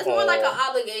like we it's all. more like an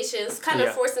obligation. It's kind of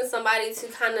Yeah. forcing somebody to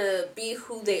kind of be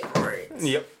who they aren't.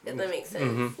 Yep. If that makes sense.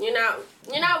 Mhm.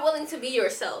 You're not willing to be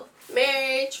yourself.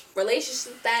 Marriage,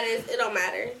 relationship status, it don't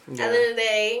matter. Yeah. At the end of the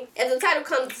day, if the title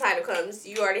comes.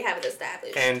 You already have it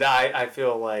established. And I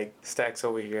feel like Stacks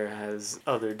over here has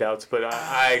other doubts, but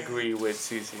I agree with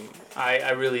Susie.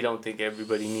 I really don't think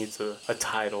everybody needs a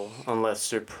title unless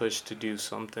they're pushed to do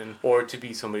something or to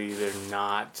be somebody they're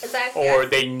not, Exactly. or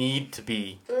they need to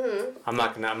be. hmm I'm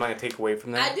not gonna take away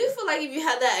from that. I do feel like if you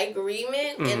have that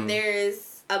agreement Mhm. and there's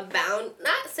a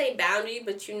not say boundary,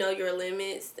 but you know your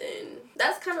limits, then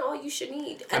that's kind of all you should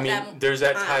need. I At mean, that there's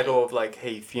that time. title of like,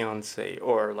 "Hey, fiance,"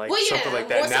 or like Well, yeah, something like more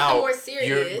that. something Now more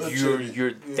serious.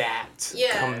 you're that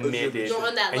Yeah. committed, You're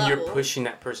on that and level. you're pushing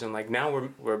that person. Like now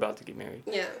we're about to get married.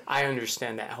 Yeah. I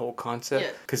understand that whole concept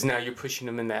Yeah. because now you're pushing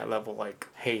them in that level. Like,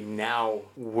 hey, now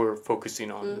we're focusing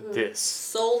on this.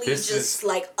 Solely This just is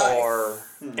like us. our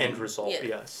end result. Yeah.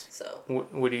 Yes. So.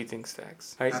 What do you think,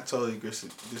 Stacks? Right? I totally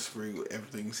disagree with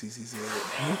everything Cece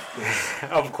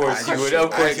said. Of course I- you would. Of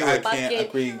course you I would. can't Fucking-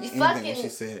 agree you with anything fucking- that she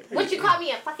said. What you call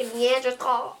me, a fucking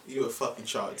Neanderthal? You a fucking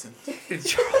charlatan.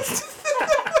 Charles.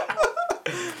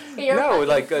 You're No, fucking-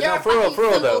 like you're no, a for real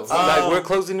fucking though. simpleton. Like we're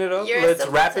closing it up. You're a Let's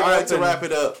wrap it simpleton. up. Alright, to and- wrap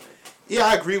it up. Yeah,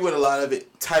 I agree with a lot of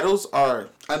it. Titles are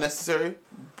unnecessary,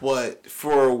 but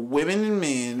for women and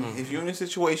men, if you're in a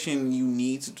situation you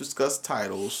need to discuss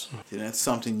titles, then that's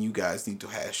something you guys need to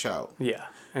hash out. Yeah.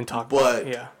 and talk But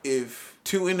about if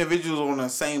two individuals are on the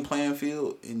same playing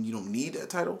field and you don't need that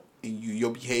title and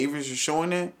your behaviors are showing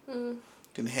that,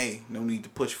 then hey, no need to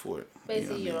push for it.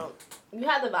 Basically, you don't. You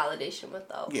have the validation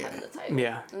without having the title.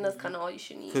 Yeah. And that's kind of all you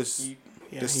should need. Because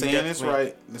the saying is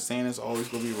right. The saying is always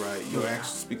going to be right. Your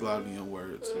actions speak louder than your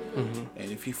words.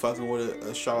 And if you fucking with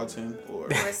a charlatan or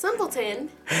a simpleton.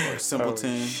 Or a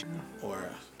simpleton or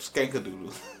a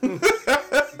skankadoodle.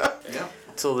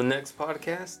 Till the next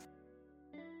podcast.